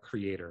to our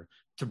Creator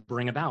to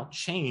bring about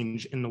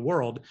change in the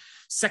world.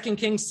 2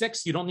 Kings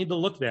 6, you don't need to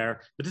look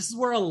there, but this is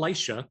where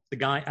Elisha, the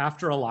guy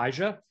after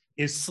Elijah,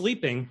 is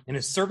sleeping, and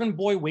his servant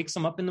boy wakes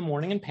him up in the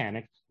morning in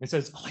panic and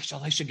says,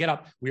 Elisha, get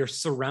up. We are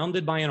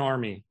surrounded by an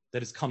army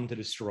that has come to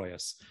destroy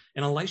us.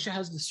 And Elisha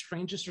has the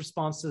strangest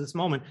response to this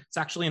moment. It's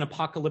actually an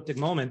apocalyptic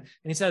moment.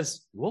 And he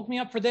says, you woke me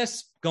up for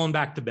this, going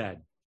back to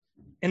bed.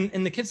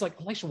 And the kid's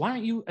like, Elisha, why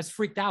aren't you as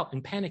freaked out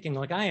and panicking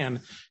like I am?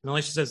 And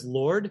Elisha says,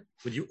 Lord,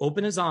 would you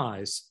open his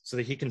eyes so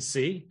that he can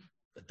see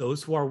that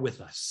those who are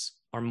with us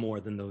are more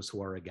than those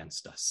who are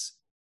against us?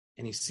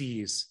 And he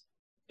sees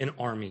an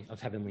army of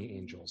heavenly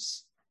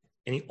angels.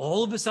 And he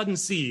all of a sudden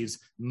sees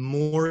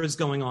more is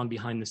going on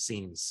behind the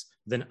scenes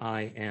than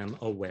I am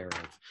aware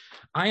of.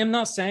 I am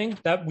not saying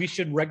that we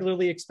should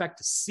regularly expect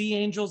to see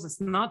angels.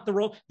 It's not the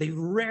role. They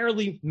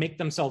rarely make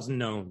themselves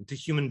known to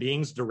human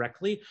beings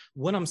directly.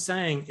 What I'm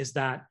saying is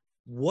that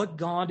what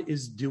God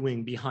is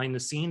doing behind the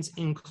scenes,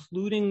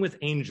 including with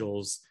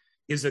angels,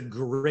 is a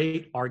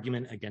great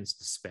argument against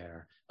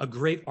despair, a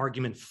great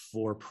argument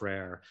for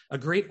prayer, a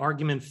great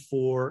argument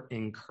for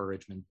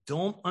encouragement.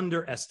 Don't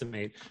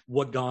underestimate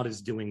what God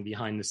is doing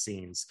behind the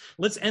scenes.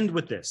 Let's end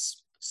with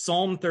this,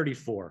 Psalm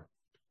 34.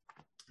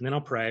 And then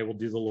I'll pray. We'll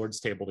do the Lord's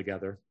table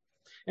together.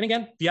 And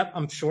again,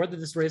 I'm sure that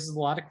this raises a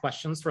lot of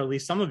questions for at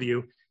least some of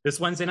you. This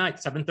Wednesday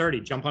night,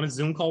 7:30, jump on a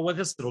Zoom call with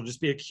us. It'll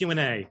just be a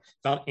Q&A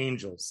about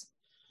angels.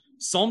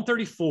 Psalm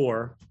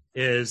 34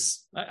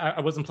 is, I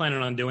wasn't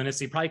planning on doing it,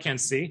 so you probably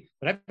can't see,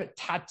 but I have a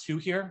tattoo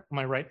here on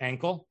my right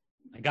ankle.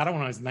 I got it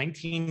when I was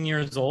 19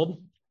 years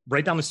old,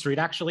 right down the street,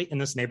 actually, in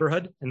this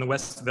neighborhood in the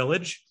West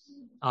Village.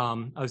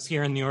 I was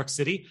here in New York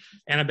City,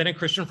 and I've been a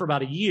Christian for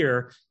about a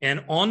year.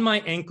 And on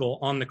my ankle,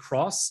 on the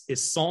cross,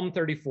 is Psalm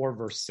 34,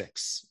 verse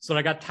 6. So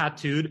I got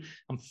tattooed.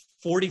 I'm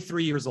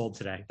 43 years old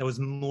today. That was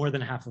more than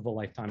half of a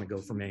lifetime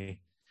ago for me.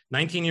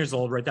 19 years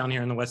old, right down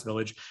here in the West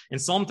Village.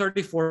 And Psalm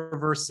 34,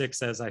 verse 6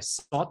 says, I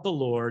sought the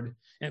Lord.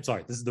 And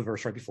sorry, this is the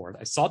verse right before it.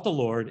 I sought the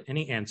Lord, and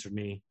he answered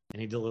me, and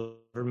he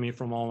delivered me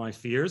from all my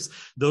fears.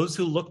 Those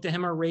who look to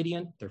him are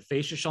radiant. Their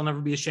faces shall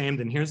never be ashamed.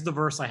 And here's the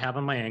verse I have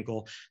on my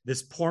ankle.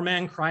 This poor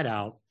man cried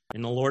out,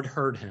 and the Lord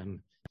heard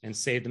him and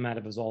saved him out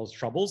of all his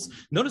troubles.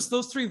 Notice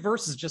those three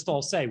verses just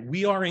all say,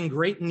 we are in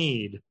great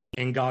need,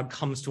 and God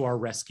comes to our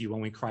rescue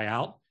when we cry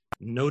out.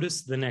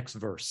 Notice the next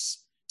verse.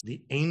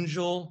 The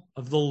angel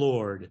of the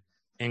Lord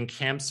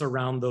encamps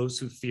around those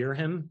who fear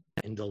him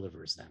and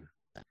delivers them.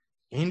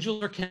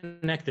 Angels are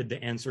connected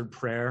to answered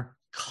prayer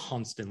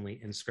constantly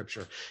in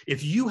Scripture.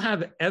 If you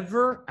have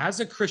ever, as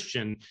a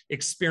Christian,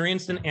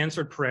 experienced an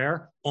answered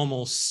prayer,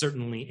 almost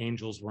certainly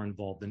angels were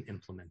involved in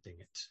implementing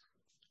it.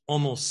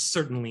 Almost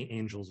certainly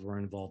angels were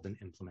involved in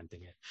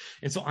implementing it.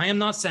 And so I am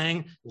not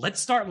saying,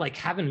 let's start like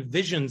having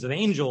visions of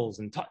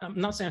angels. I'm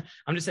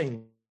just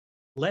saying,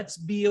 let's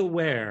be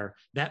aware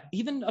that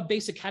even a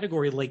basic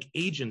category like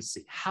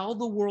agency, how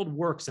the world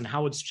works and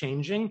how it's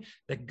changing,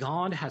 that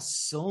God has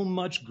so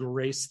much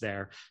grace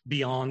there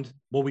beyond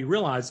what we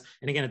realize.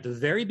 And again, at the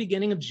very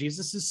beginning of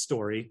Jesus's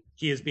story,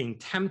 he is being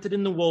tempted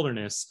in the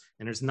wilderness,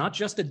 and there's not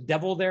just a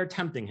devil there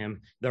tempting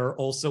him, there are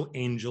also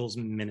angels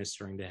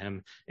ministering to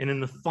him. And in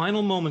the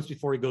final moments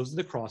before he goes to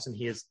the cross, and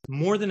he is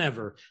more than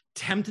ever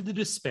tempted to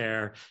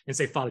despair and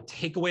say, Father,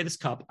 take away this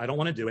cup. I don't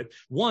want to do it.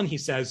 One, he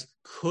says,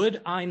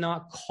 could I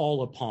not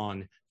call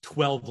upon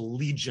 12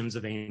 legions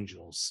of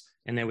angels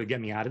and they would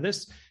get me out of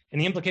this? And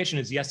the implication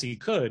is, yes, he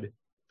could,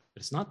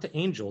 but it's not the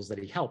angels that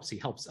he helps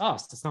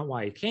us. That's not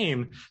why he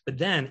came. But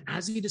then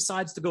as he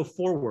decides to go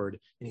forward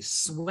and he's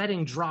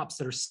sweating drops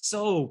that are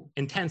so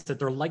intense that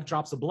they're like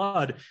drops of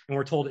blood, and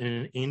we're told,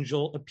 and an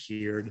angel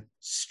appeared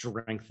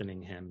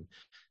strengthening him.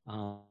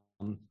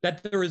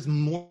 That there is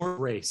more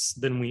grace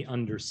than we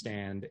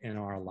understand in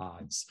our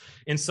lives.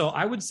 And so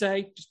I would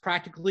say just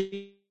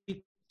practically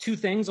two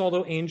things,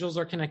 although angels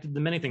are connected to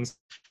many things.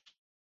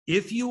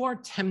 If you are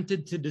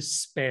tempted to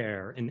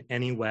despair in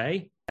any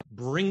way,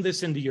 bring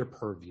this into your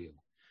purview.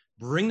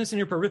 Bring this in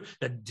your purview,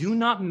 that do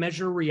not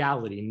measure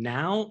reality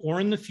now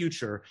or in the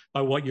future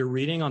by what you're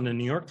reading on the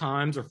New York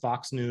Times or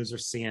Fox News or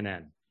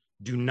CNN.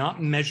 Do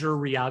not measure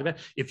reality.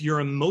 If your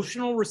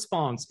emotional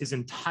response is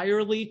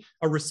entirely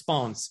a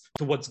response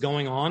to what's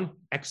going on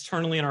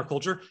externally in our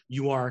culture,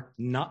 you are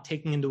not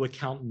taking into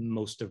account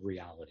most of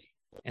reality.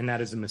 And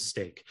that is a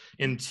mistake.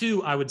 And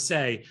two, I would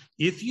say,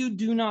 if you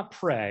do not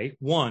pray,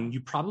 one, you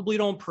probably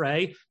don't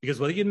pray because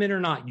whether you admit or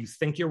not, you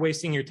think you're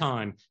wasting your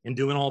time and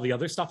doing all the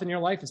other stuff in your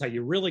life is how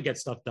you really get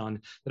stuff done.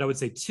 But I would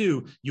say,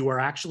 two, you are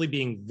actually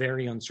being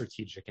very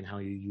unstrategic in how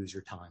you use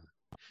your time.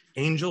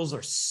 Angels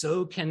are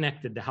so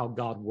connected to how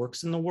God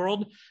works in the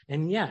world.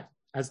 And yet,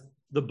 as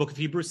the book of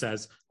Hebrews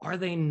says, are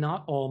they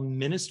not all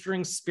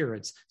ministering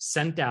spirits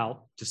sent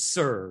out to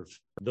serve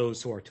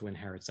those who are to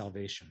inherit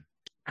salvation?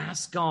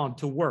 Ask God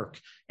to work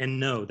and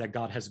know that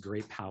God has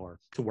great power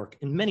to work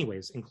in many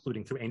ways,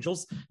 including through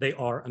angels. They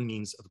are a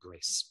means of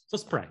grace.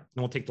 Let's pray, and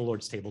we'll take the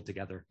Lord's table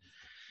together.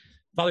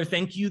 Father,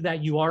 thank you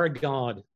that you are a God